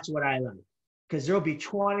 And that's what I like. Because there'll be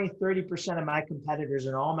 20, 30% of my competitors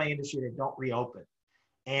in all my industry that don't reopen.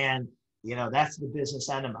 And that's the business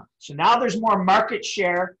enema. So now there's more market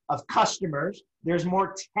share of customers. There's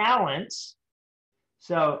more talents.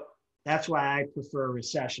 So that's why I prefer a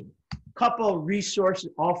recession. Couple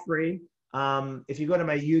resources, all free. If you go to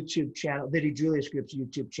my YouTube channel, the DiJulius Group's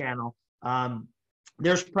YouTube channel,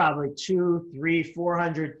 there's probably 200, 300,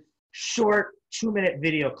 400 short 2-minute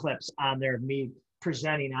video clips on there of me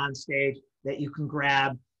presenting on stage that you can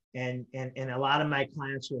grab. And a lot of my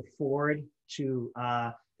clients will forward to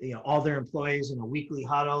all their employees in a weekly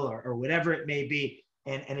huddle or whatever it may be.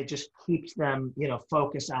 And it just keeps them,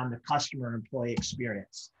 focused on the customer employee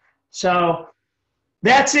experience. So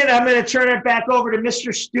that's it. I'm going to turn it back over to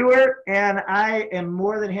Mr. Stewart, and I am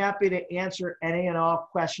more than happy to answer any and all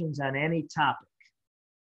questions on any topic.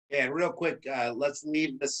 Yeah, real quick, let's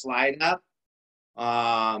leave the slide up.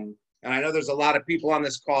 And I know there's a lot of people on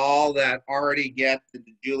this call that already get the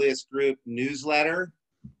DiJulius Group newsletter.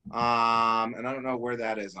 And I don't know where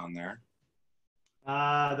that is on there.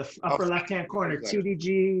 The upper left-hand corner,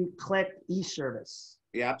 2DG, click e-service.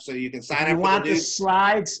 Yep, so you can sign up. You want the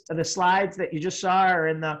slides that you just saw are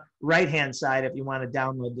in the right-hand side if you want to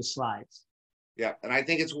download the slides. Yeah, and I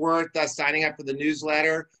think it's worth signing up for the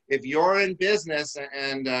newsletter. If you're in business,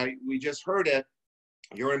 and we just heard it,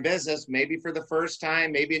 you're in business, maybe for the first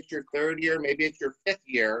time, maybe it's your 3rd year, maybe it's your 5th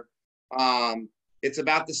year. It's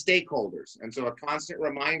about the stakeholders. And so a constant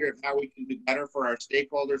reminder of how we can do better for our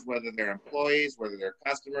stakeholders, whether they're employees, whether they're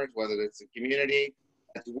customers, whether it's the community.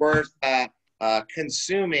 It's worth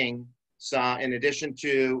consuming some, in addition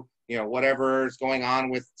to, whatever's going on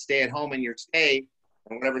with stay at home in your state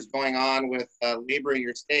and whatever's going on with labor in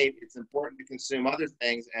your state. It's important to consume other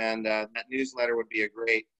things. And that newsletter would be a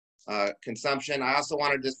great consumption. I also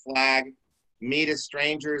wanted to flag meet as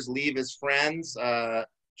strangers, leave as friends.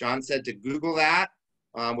 John said to Google that.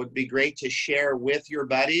 Would be great to share with your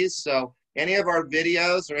buddies. So any of our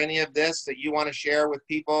videos or any of this that you want to share with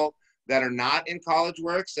people that are not in College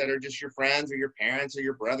Works, that are just your friends or your parents or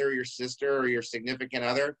your brother or your sister or your significant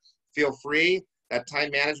other, feel free. That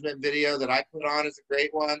time management video that I put on is a great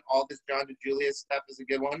one. All this John DiJulius stuff is a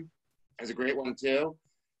good one. Is a great one too.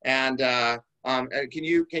 And can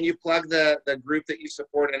you plug the group that you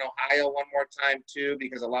support in Ohio one more time too?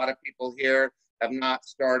 Because a lot of people here have not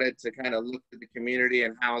started to kind of look at the community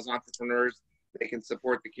and how as entrepreneurs they can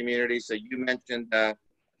support the community. So you mentioned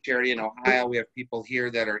charity in Ohio. We have people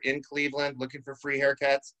here that are in Cleveland looking for free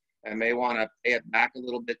haircuts and may want to pay it back a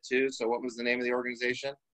little bit too. So what was the name of the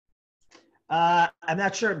organization? I'm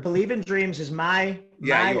not sure. Believe in Dreams is my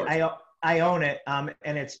I own it.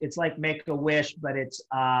 And it's like Make-A-Wish, but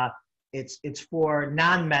it's for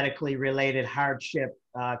non-medically related hardship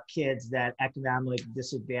kids that economically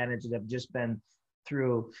disadvantaged that have just been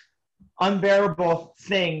through unbearable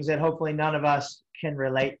things that hopefully none of us can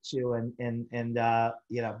relate to. And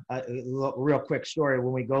you know, a real quick story.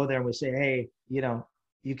 When we go there and we say, hey, you know,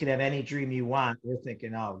 you can have any dream you want, we're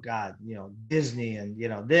thinking, oh God, you know, Disney and, you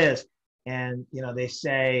know, this. And, you know, they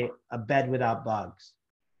say a bed without bugs.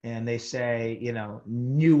 And they say, you know,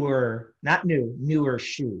 newer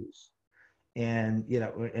shoes. And, you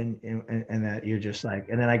know, and that you're just like,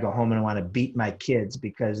 and then I go home and I want to beat my kids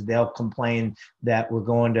because they'll complain that we're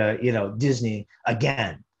going to, you know, Disney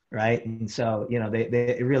again. Right. And so, you know,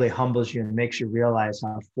 it really humbles you and makes you realize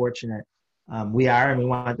how fortunate we are. And we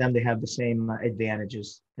want them to have the same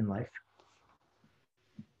advantages in life.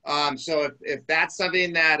 So if that's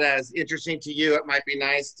something that is interesting to you, it might be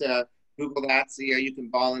nice to Google that, see how you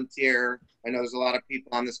can volunteer. I know there's a lot of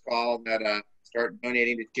people on this call that start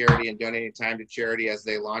donating to charity and donating time to charity as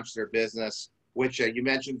they launch their business, which you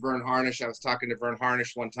mentioned Vern Harnish. I was talking to Vern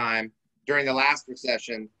Harnish one time during the last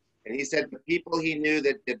recession, and he said the people he knew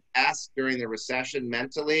that did best during the recession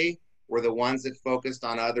mentally were the ones that focused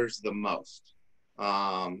on others the most. So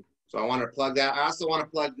I want to plug that. I also want to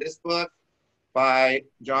plug this book by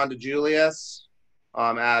John DiJulius.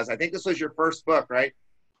 As I think this was your first book, right,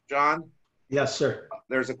 John? Yes, sir.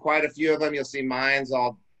 There's quite a few of them. You'll see mine's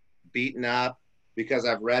all beaten up because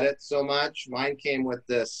I've read it so much. Mine came with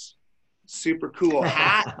this super cool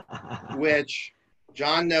hat, which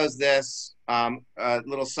John knows this.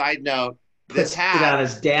 Little side note, this hat. Puts it on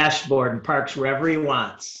his dashboard and parks wherever he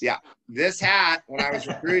wants. Yeah, this hat, when I was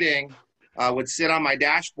recruiting, would sit on my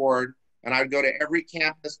dashboard, and I would go to every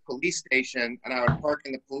campus police station, and I would park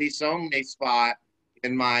in the police only spot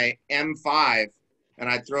in my M5, and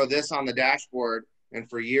I'd throw this on the dashboard, and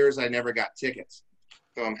for years I never got tickets.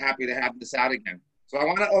 So I'm happy to have this out again. So I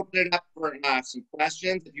want to open it up for some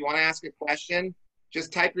questions. If you want to ask a question,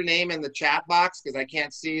 just type your name in the chat box because I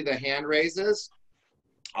can't see the hand raises.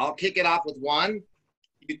 I'll kick it off with one.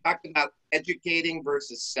 You talked about educating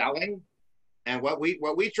versus selling. And what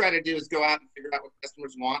we try to do is go out and figure out what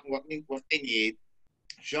customers want and what they need.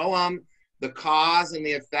 Show them the cause and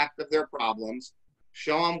the effect of their problems.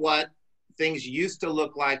 Show them what things used to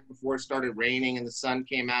look like before it started raining and the sun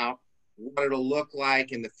came out, what it'll look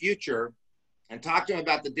like in the future, and talk to them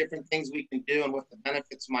about the different things we can do and what the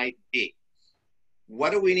benefits might be.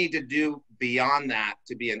 What do we need to do beyond that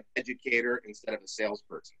to be an educator instead of a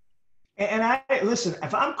salesperson? And I listen,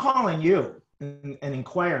 if I'm calling you and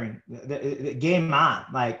inquiring, the game on,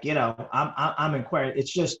 like, you know, I'm inquiring.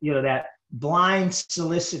 It's just, you know, that blind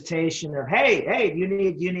solicitation of, hey, you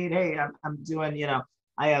need, hey, I'm doing, you know,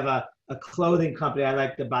 I have a clothing company I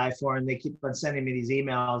like to buy for, and they keep on sending me these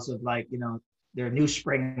emails of like, you know, their new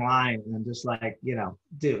spring line. And I'm just like, you know,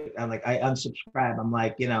 dude, I'm like, I unsubscribe. I'm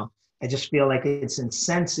like, you know, I just feel like it's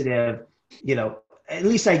insensitive, you know, at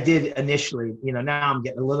least I did initially, you know, now I'm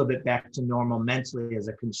getting a little bit back to normal mentally as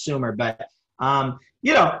a consumer, but,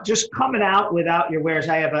 you know, just coming out without your wares.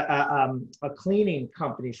 I have a cleaning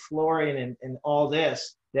company, flooring and all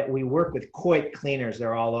this, that we work with Coit cleaners.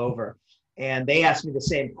 They're all over. And they asked me the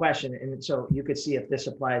same question. And so you could see if this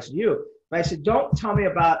applies to you. But I said, don't tell me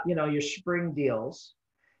about, you know, your spring deals.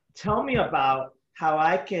 Tell me about how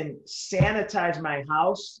I can sanitize my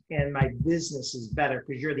house and my business is better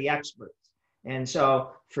because you're the expert. And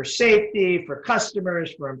so for safety, for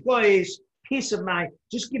customers, for employees, peace of mind,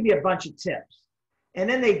 just give me a bunch of tips. And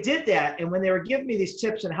then they did that. And when they were giving me these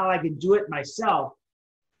tips on how I could do it myself,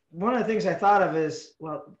 one of the things I thought of is,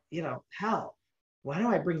 well, you know, hell, why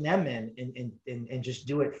don't I bring them in and just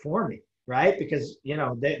do it for me, right? Because, you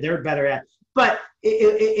know, they're better at. But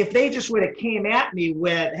if they just would have came at me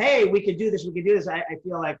with, hey, we could do this, I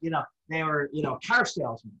feel like, you know, they were, you know, car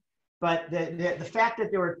salesmen. But the fact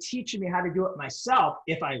that they were teaching me how to do it myself,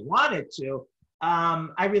 if I wanted to,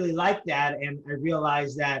 I really liked that. And I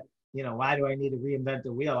realized that, you know, why do I need to reinvent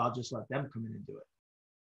the wheel? I'll just let them come in and do it.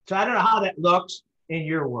 So I don't know how that looks in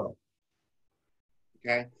your world.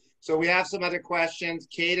 Okay. So we have some other questions.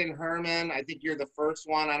 Kate and Herman, I think you're the first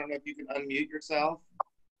one. I don't know if you can unmute yourself.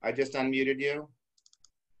 I just unmuted you.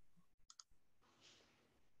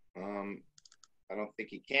 I don't think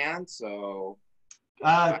he can, so.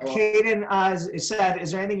 Caden said,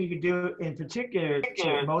 is there anything you could do in particular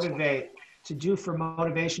to motivate, to do for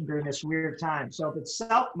motivation during this weird time? So if it's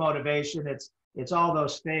self-motivation, it's all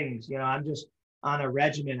those things. You know, I'm just on a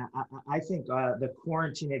regimen. I think the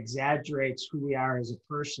quarantine exaggerates who we are as a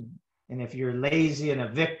person. And if you're lazy and a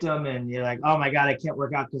victim and you're like, oh my God, I can't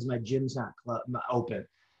work out because my gym's not open.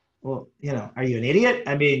 Well, you know, are you an idiot?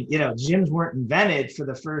 I mean, you know, gyms weren't invented for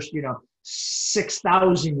the first,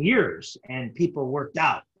 6,000 years, and people worked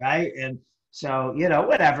out, right? And so,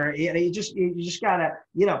 whatever. You just gotta,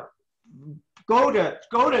 go to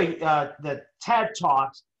the TED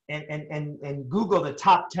Talks and Google the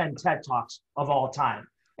top 10 TED Talks of all time.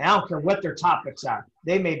 And I don't care what their topics are.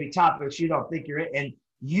 They may be topics you don't think you're in, and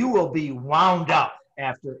you will be wound up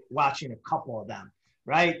after watching a couple of them,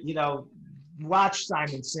 right? Watch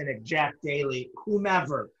Simon Sinek, Jack Daly,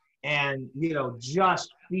 whomever, and,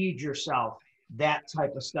 just feed yourself that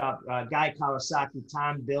type of stuff. Guy Kawasaki,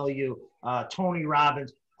 Tom Bilyeu, Tony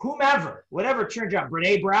Robbins, whomever, whatever turns out,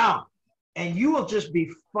 Brene Brown, and you will just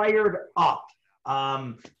be fired up,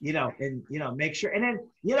 make sure. And then,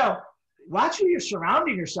 watch who you're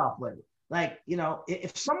surrounding yourself with. Like,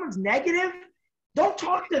 if someone's negative, don't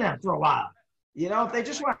talk to them for a while. If they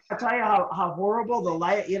just want to tell you how horrible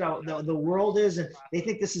the world is, and they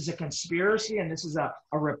think this is a conspiracy and this is a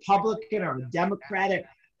Republican or a Democratic,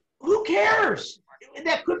 who cares?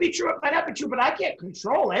 That could be true, it might not be true, but I can't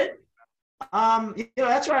control it.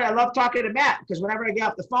 That's why I love talking to Matt, because whenever I get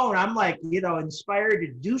off the phone, I'm like, inspired to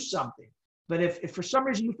do something. But if for some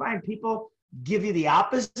reason you find people give you the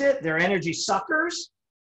opposite, they're energy suckers,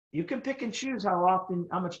 you can pick and choose how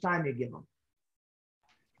much time you give them.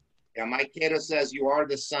 Yeah, Mike Cato says you are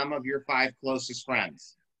the sum of your 5 closest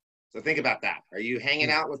friends. So think about that. Are you hanging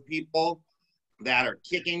out with people that are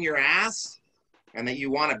kicking your ass and that you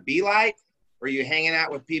want to be like? Or are you hanging out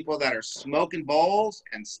with people that are smoking bowls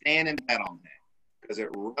and staying in bed all day? Because it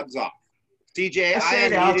rubs off.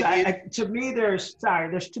 CJ, to me, there's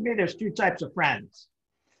 2 types of friends.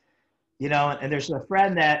 And there's a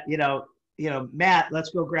friend that, Matt,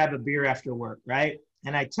 let's go grab a beer after work, right?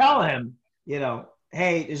 And I tell him,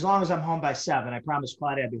 hey, as long as I'm home by 7, I promised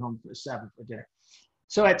Claudia I'd be home for 7 for dinner.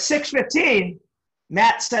 So at 6:15,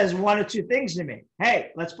 Matt says 1 or 2 things to me.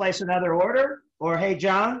 Hey, let's place another order. Or, hey,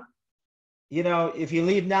 John, if you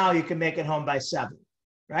leave now, you can make it home by 7,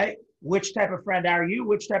 right? Which type of friend are you?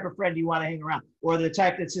 Which type of friend do you want to hang around? Or the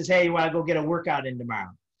type that says, hey, you want to go get a workout in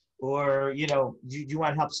tomorrow? Or, do you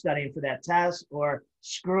want help studying for that test? Or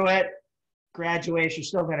screw it, graduation, you're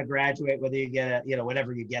still going to graduate whether you get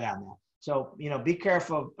whatever you get on that. So, be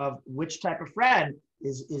careful of which type of friend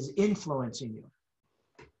is influencing you.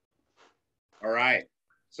 All right.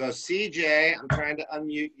 So CJ, I'm trying to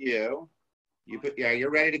unmute you.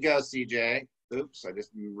 You're ready to go, CJ. Oops, I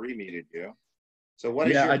just remuted you. So what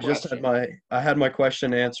is your question? I had my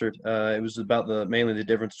question answered. It was about mainly the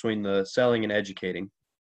difference between the selling and educating.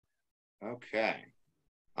 Okay.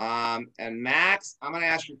 And Max, I'm going to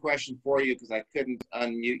ask your question for you because I couldn't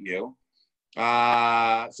unmute you.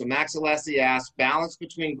 So Max Alessi asked, balance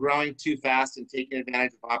between growing too fast and taking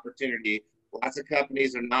advantage of opportunity. Lots of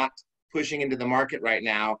companies are not pushing into the market right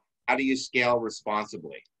now. How do you scale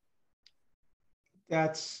responsibly?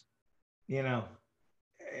 That's, I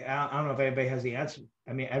don't know if anybody has the answer.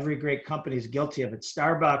 I mean, every great company is guilty of it.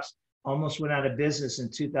 Starbucks almost went out of business in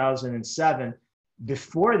 2007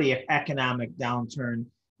 before the economic downturn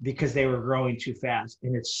because they were growing too fast.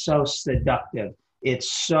 And it's so seductive.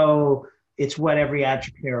 It's what every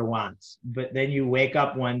entrepreneur wants. But then you wake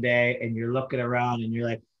up one day and you're looking around and you're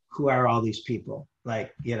like, who are all these people?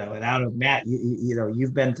 Like, and I don't know, Matt,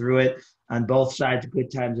 you've been through it on both sides,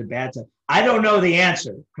 good times and bad times. I don't know the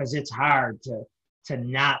answer because it's hard to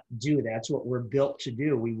not do that. That's what we're built to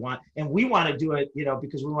do. We want to do it,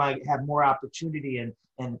 because we want to have more opportunity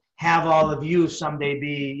and have all of you someday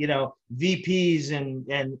be, VPs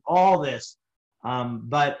and all this.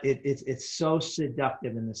 But it's so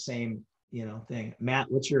seductive in the same, thing.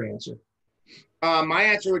 Matt, what's your answer? My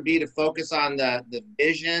answer would be to focus on the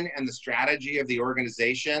vision and the strategy of the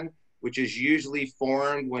organization, which is usually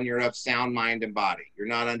formed when you're of sound mind and body. You're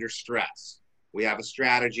not under stress. We have a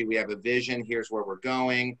strategy, we have a vision, here's where we're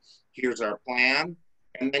going, here's our plan,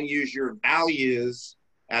 and then use your values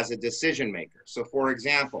as a decision maker. So for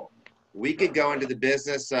example, we could go into the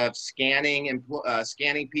business of scanning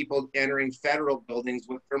people entering federal buildings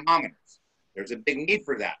with thermometers. There's a big need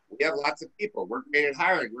for that. We have lots of people. We're great at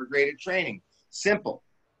hiring. We're great at training. Simple.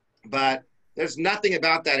 But there's nothing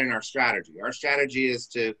about that in our strategy. Our strategy is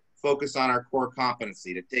to focus on our core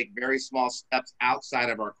competency, to take very small steps outside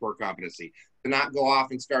of our core competency, to not go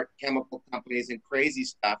off and start chemical companies and crazy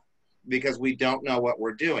stuff because we don't know what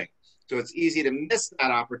we're doing. So it's easy to miss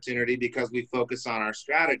that opportunity because we focus on our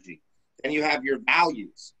strategy. Then you have your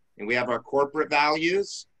values, and we have our corporate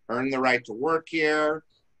values: earn the right to work here,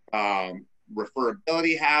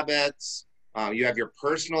 referability habits. You have your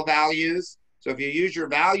personal values. So if you use your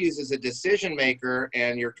values as a decision maker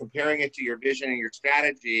and you're comparing it to your vision and your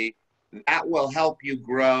strategy, that will help you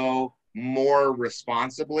grow more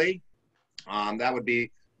responsibly. That would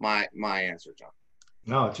be my answer, John.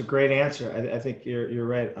 No, it's a great answer. I think you're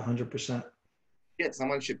right, 100%. Yeah,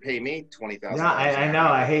 someone should pay me $20,000. Yeah, I know.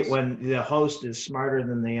 I hate when the host is smarter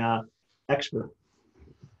than the expert.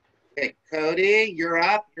 Okay, Cody, you're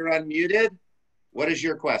up. You're unmuted. What is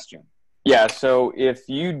your question? Yeah, so if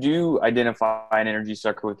you do identify an energy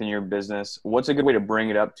sucker within your business, what's a good way to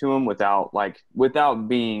bring it up to them without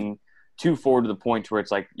being too forward to the point where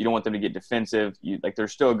it's like you don't want them to get defensive? They're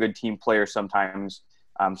still a good team player sometimes,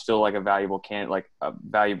 still like a valuable a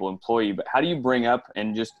valuable employee. But how do you bring up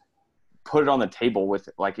and just put it on the table with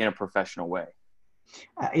in a professional way?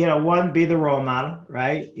 One, be the role model,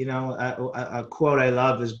 right? A quote I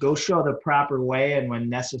love is go show the proper way, and when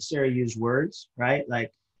necessary, use words, right?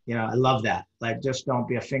 I love that. Just don't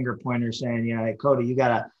be a finger pointer saying, hey, Cody, you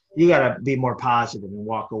gotta be more positive and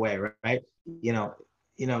walk away, right?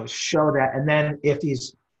 Show that. And then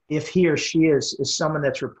if he or she is someone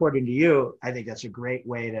that's reporting to you, I think that's a great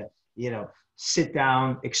way to, sit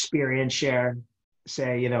down, experience, share,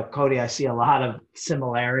 say, Cody, I see a lot of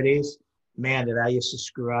similarities. Man, did I used to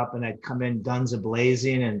screw up, and I'd come in guns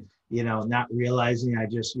a-blazing and, not realizing I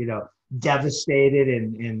just, devastated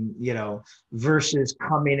and versus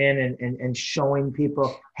coming in and showing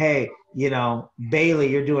people, hey, Bailey,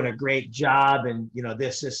 you're doing a great job, and,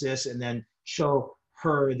 this, and then show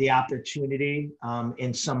her the opportunity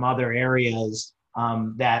in some other areas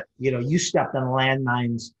that, you stepped on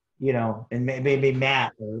landmines, and maybe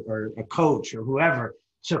Matt or a coach or whoever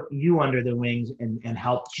took you under the wings and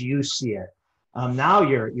helped you see it. Now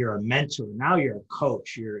you're a mentor. Now you're a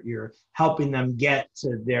coach. You're helping them get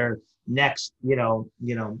to their next,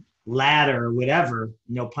 ladder or whatever,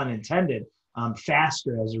 no pun intended,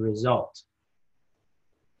 faster as a result.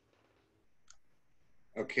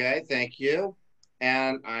 Okay, thank you.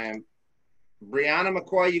 And I'm Brianna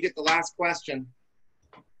McCoy. You get the last question.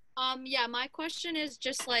 Yeah, my question is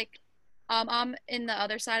just I'm in the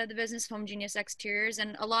other side of the business, Home Genius Exteriors,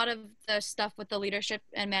 and a lot of the stuff with the leadership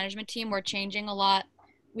and management team, we're changing a lot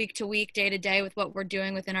week to week, day to day with what we're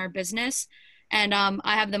doing within our business. And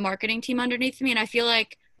I have the marketing team underneath me, and I feel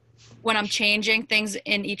like when I'm changing things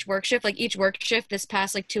in each work shift, each work shift this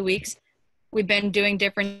past 2 weeks, we've been doing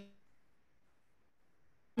different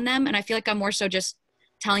them, and I feel like I'm more so just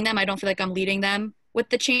telling them. I don't feel like I'm leading them with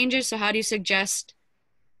the changes. So how do you suggest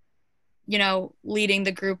leading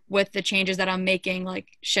the group with the changes that I'm making,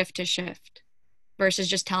 shift to shift, versus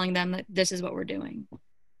just telling them that this is what we're doing?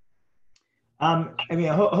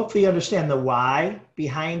 Hopefully you understand the why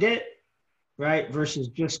behind it, right? Versus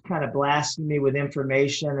just kind of blasting me with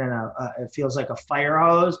information and it feels like a fire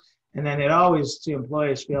hose. And then it always, to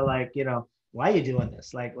employees, feel like, why are you doing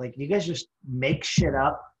this? Like you guys just make shit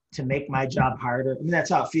up to make my job harder. That's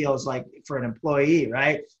how it feels like for an employee,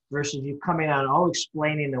 right? Versus you coming out and all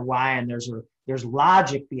explaining the why, and there's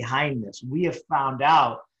logic behind this. We have found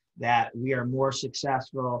out that we are more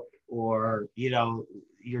successful, or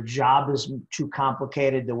your job is too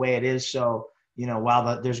complicated the way it is. So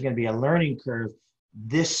while there's going to be a learning curve,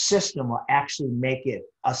 this system will actually make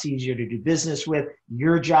us easier to do business with,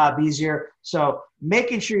 your job easier. So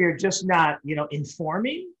making sure you're just not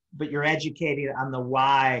informing, but you're educating on the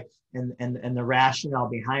why and the rationale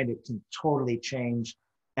behind it can totally change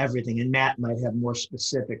everything. And Matt might have more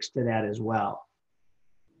specifics to that as well.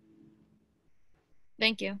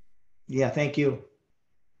 Thank you. Yeah, thank you.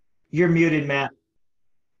 You're muted, Matt.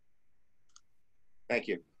 Thank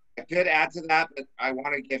you. I could add to that, but I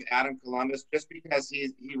want to give Adam Columbus, just because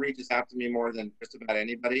he reaches out to me more than just about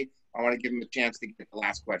anybody, I want to give him a chance to get the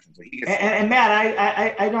last question. So he gets and Matt,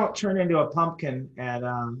 I don't turn into a pumpkin at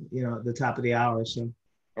the top of the hour. So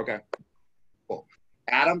okay, cool.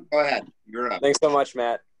 Adam, go ahead. You're up. Thanks so much,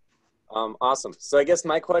 Matt. Awesome. So I guess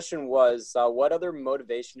my question was, what other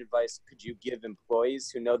motivation advice could you give employees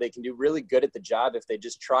who know they can do really good at the job if they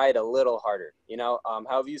just try it a little harder? How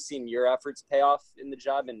have you seen your efforts pay off in the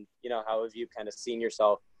job, and how have you kind of seen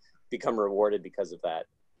yourself become rewarded because of that?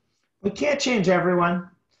 We can't change everyone.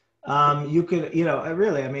 You could,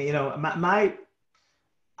 really,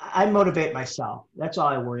 I motivate myself. That's all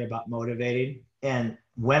I worry about motivating. And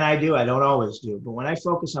when I do, I don't always do, but when I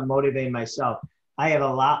focus on motivating myself, I have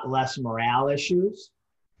a lot less morale issues.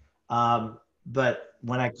 But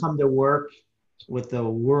when I come to work with the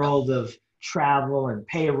world of travel and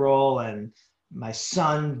payroll and my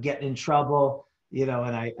son getting in trouble, and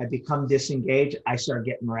I become disengaged, I start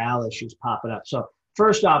getting morale issues popping up. So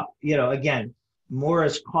first off, again, more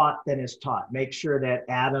is caught than is taught. Make sure that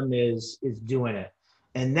Adam is doing it.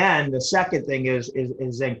 And then the second thing is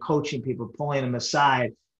then coaching people, pulling them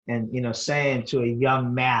aside and, saying to a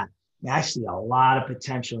young Matt, I see a lot of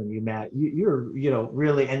potential in you, Matt. You're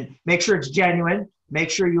really, and make sure it's genuine. Make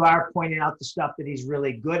sure you are pointing out the stuff that he's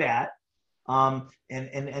really good at. And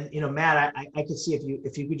Matt, I could see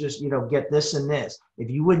if you could just, get this and this, if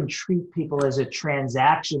you wouldn't treat people as a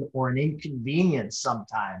transaction or an inconvenience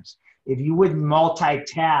sometimes, if you wouldn't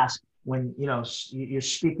multitask when, you're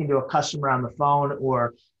speaking to a customer on the phone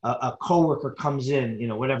or a coworker comes in,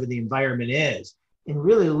 whatever the environment is, and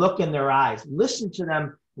really look in their eyes, listen to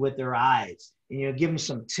them with their eyes, and, give them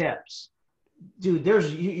some tips. Dude,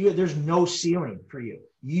 there's no ceiling for you.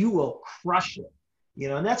 You will crush it,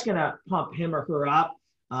 and that's going to pump him or her up,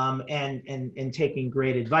 and taking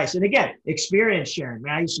great advice. And again, experience sharing.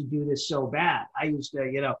 Man, I used to do this so bad. I used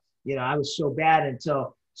to, I was so bad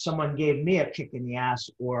until someone gave me a kick in the ass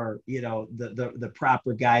or, the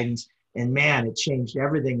proper guidance. And man, it changed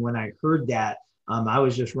everything when I heard that. I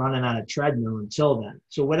was just running on a treadmill until then.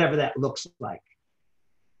 So whatever that looks like.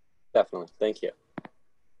 Definitely. Thank you.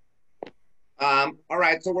 All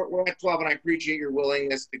right, so we're at 12, and I appreciate your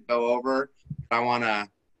willingness to go over. I want to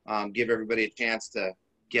give everybody a chance to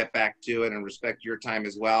get back to it and respect your time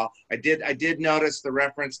as well. I did notice the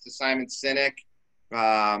reference to Simon Sinek,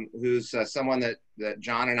 who's someone that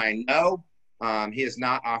John and I know. He has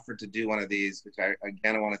not offered to do one of these, which I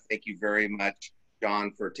want to thank you very much,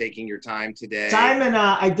 John, for taking your time today. Simon,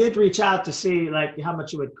 I did reach out to see how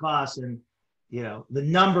much it would cost, and the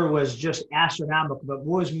number was just astronomical. But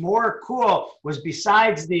what was more cool was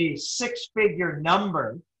besides the 6-figure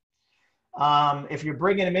number, if you're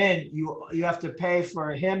bringing him in, you have to pay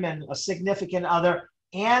for him and a significant other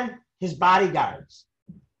and his bodyguards.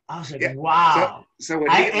 I was like, wow. So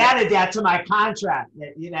I added that to my contract.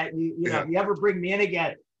 That if you ever bring me in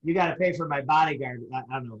again, you got to pay for my bodyguard. I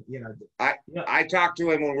don't know. I talked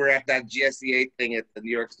to him when we were at that GSEA thing at the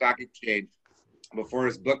New York Stock Exchange before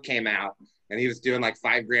his book came out, and he was doing like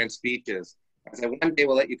 $5,000 speeches. I said, one day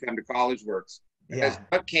we'll let you come to College Works. And his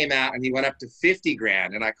book came out, and he went up to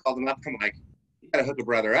 $50,000, and I called him up. I'm like, you got to hook a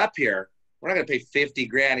brother up here. We're not going to pay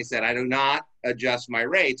 $50,000. He said, I do not adjust my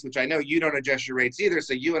rates, which I know you don't adjust your rates either.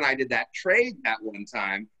 So you and I did that trade that one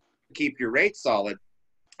time to keep your rates solid.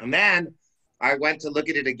 And then I went to look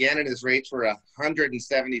at it again, and his rates were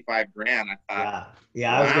 $175,000. I thought,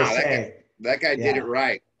 yeah, I was going to say that guy did it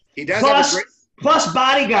right. He does plus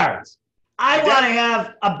bodyguards. I want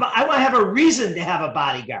to have a reason to have a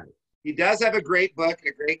bodyguard. He does have a great book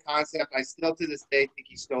and a great concept. I still to this day think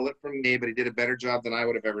he stole it from me, but he did a better job than I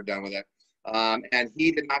would have ever done with it. And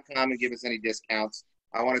he did not come and give us any discounts.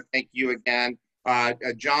 I want to thank you again.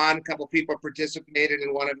 John, a couple people participated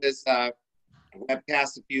in one of his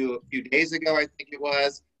webcasts a few days ago, I think it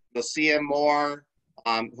was. You'll see him more.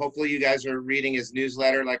 Hopefully you guys are reading his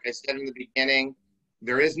newsletter. Like I said in the beginning,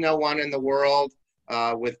 there is no one in the world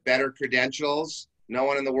with better credentials. No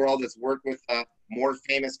one in the world that's worked with more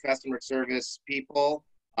famous customer service people.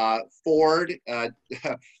 Ford, I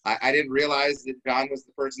didn't realize that John was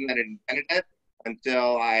the person that invented it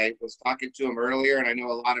until I was talking to him earlier, and I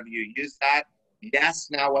know a lot of you use that. Yes,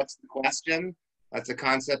 now what's the question? That's a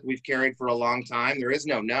concept we've carried for a long time. There is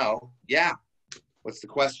no. Yeah, what's the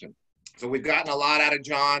question? So we've gotten a lot out of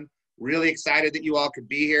John. Really excited that you all could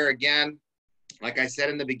be here again. Like I said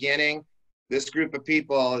in the beginning, this group of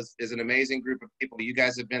people is an amazing group of people. You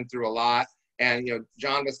guys have been through a lot. And,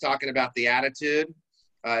 John was talking about the attitude.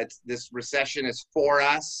 This recession is for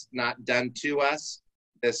us, not done to us.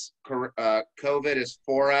 This COVID is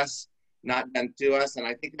for us, not done to us. And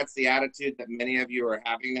I think that's the attitude that many of you are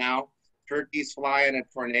having now. Turkeys fly in a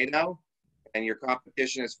tornado, and your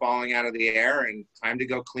competition is falling out of the air, and time to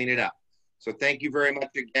go clean it up. So thank you very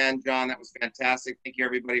much again, John. That was fantastic. Thank you,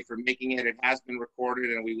 everybody, for making it. It has been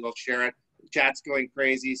recorded, and we will share it. The chat's going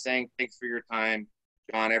crazy, saying thanks for your time.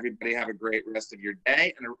 John, everybody have a great rest of your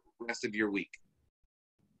day and a rest of your week.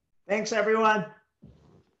 Thanks, everyone.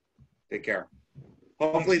 Take care.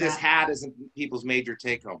 Hopefully this hat isn't people's major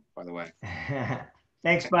take home, by the way.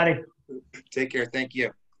 Thanks, buddy. Take care. Thank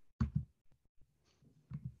you.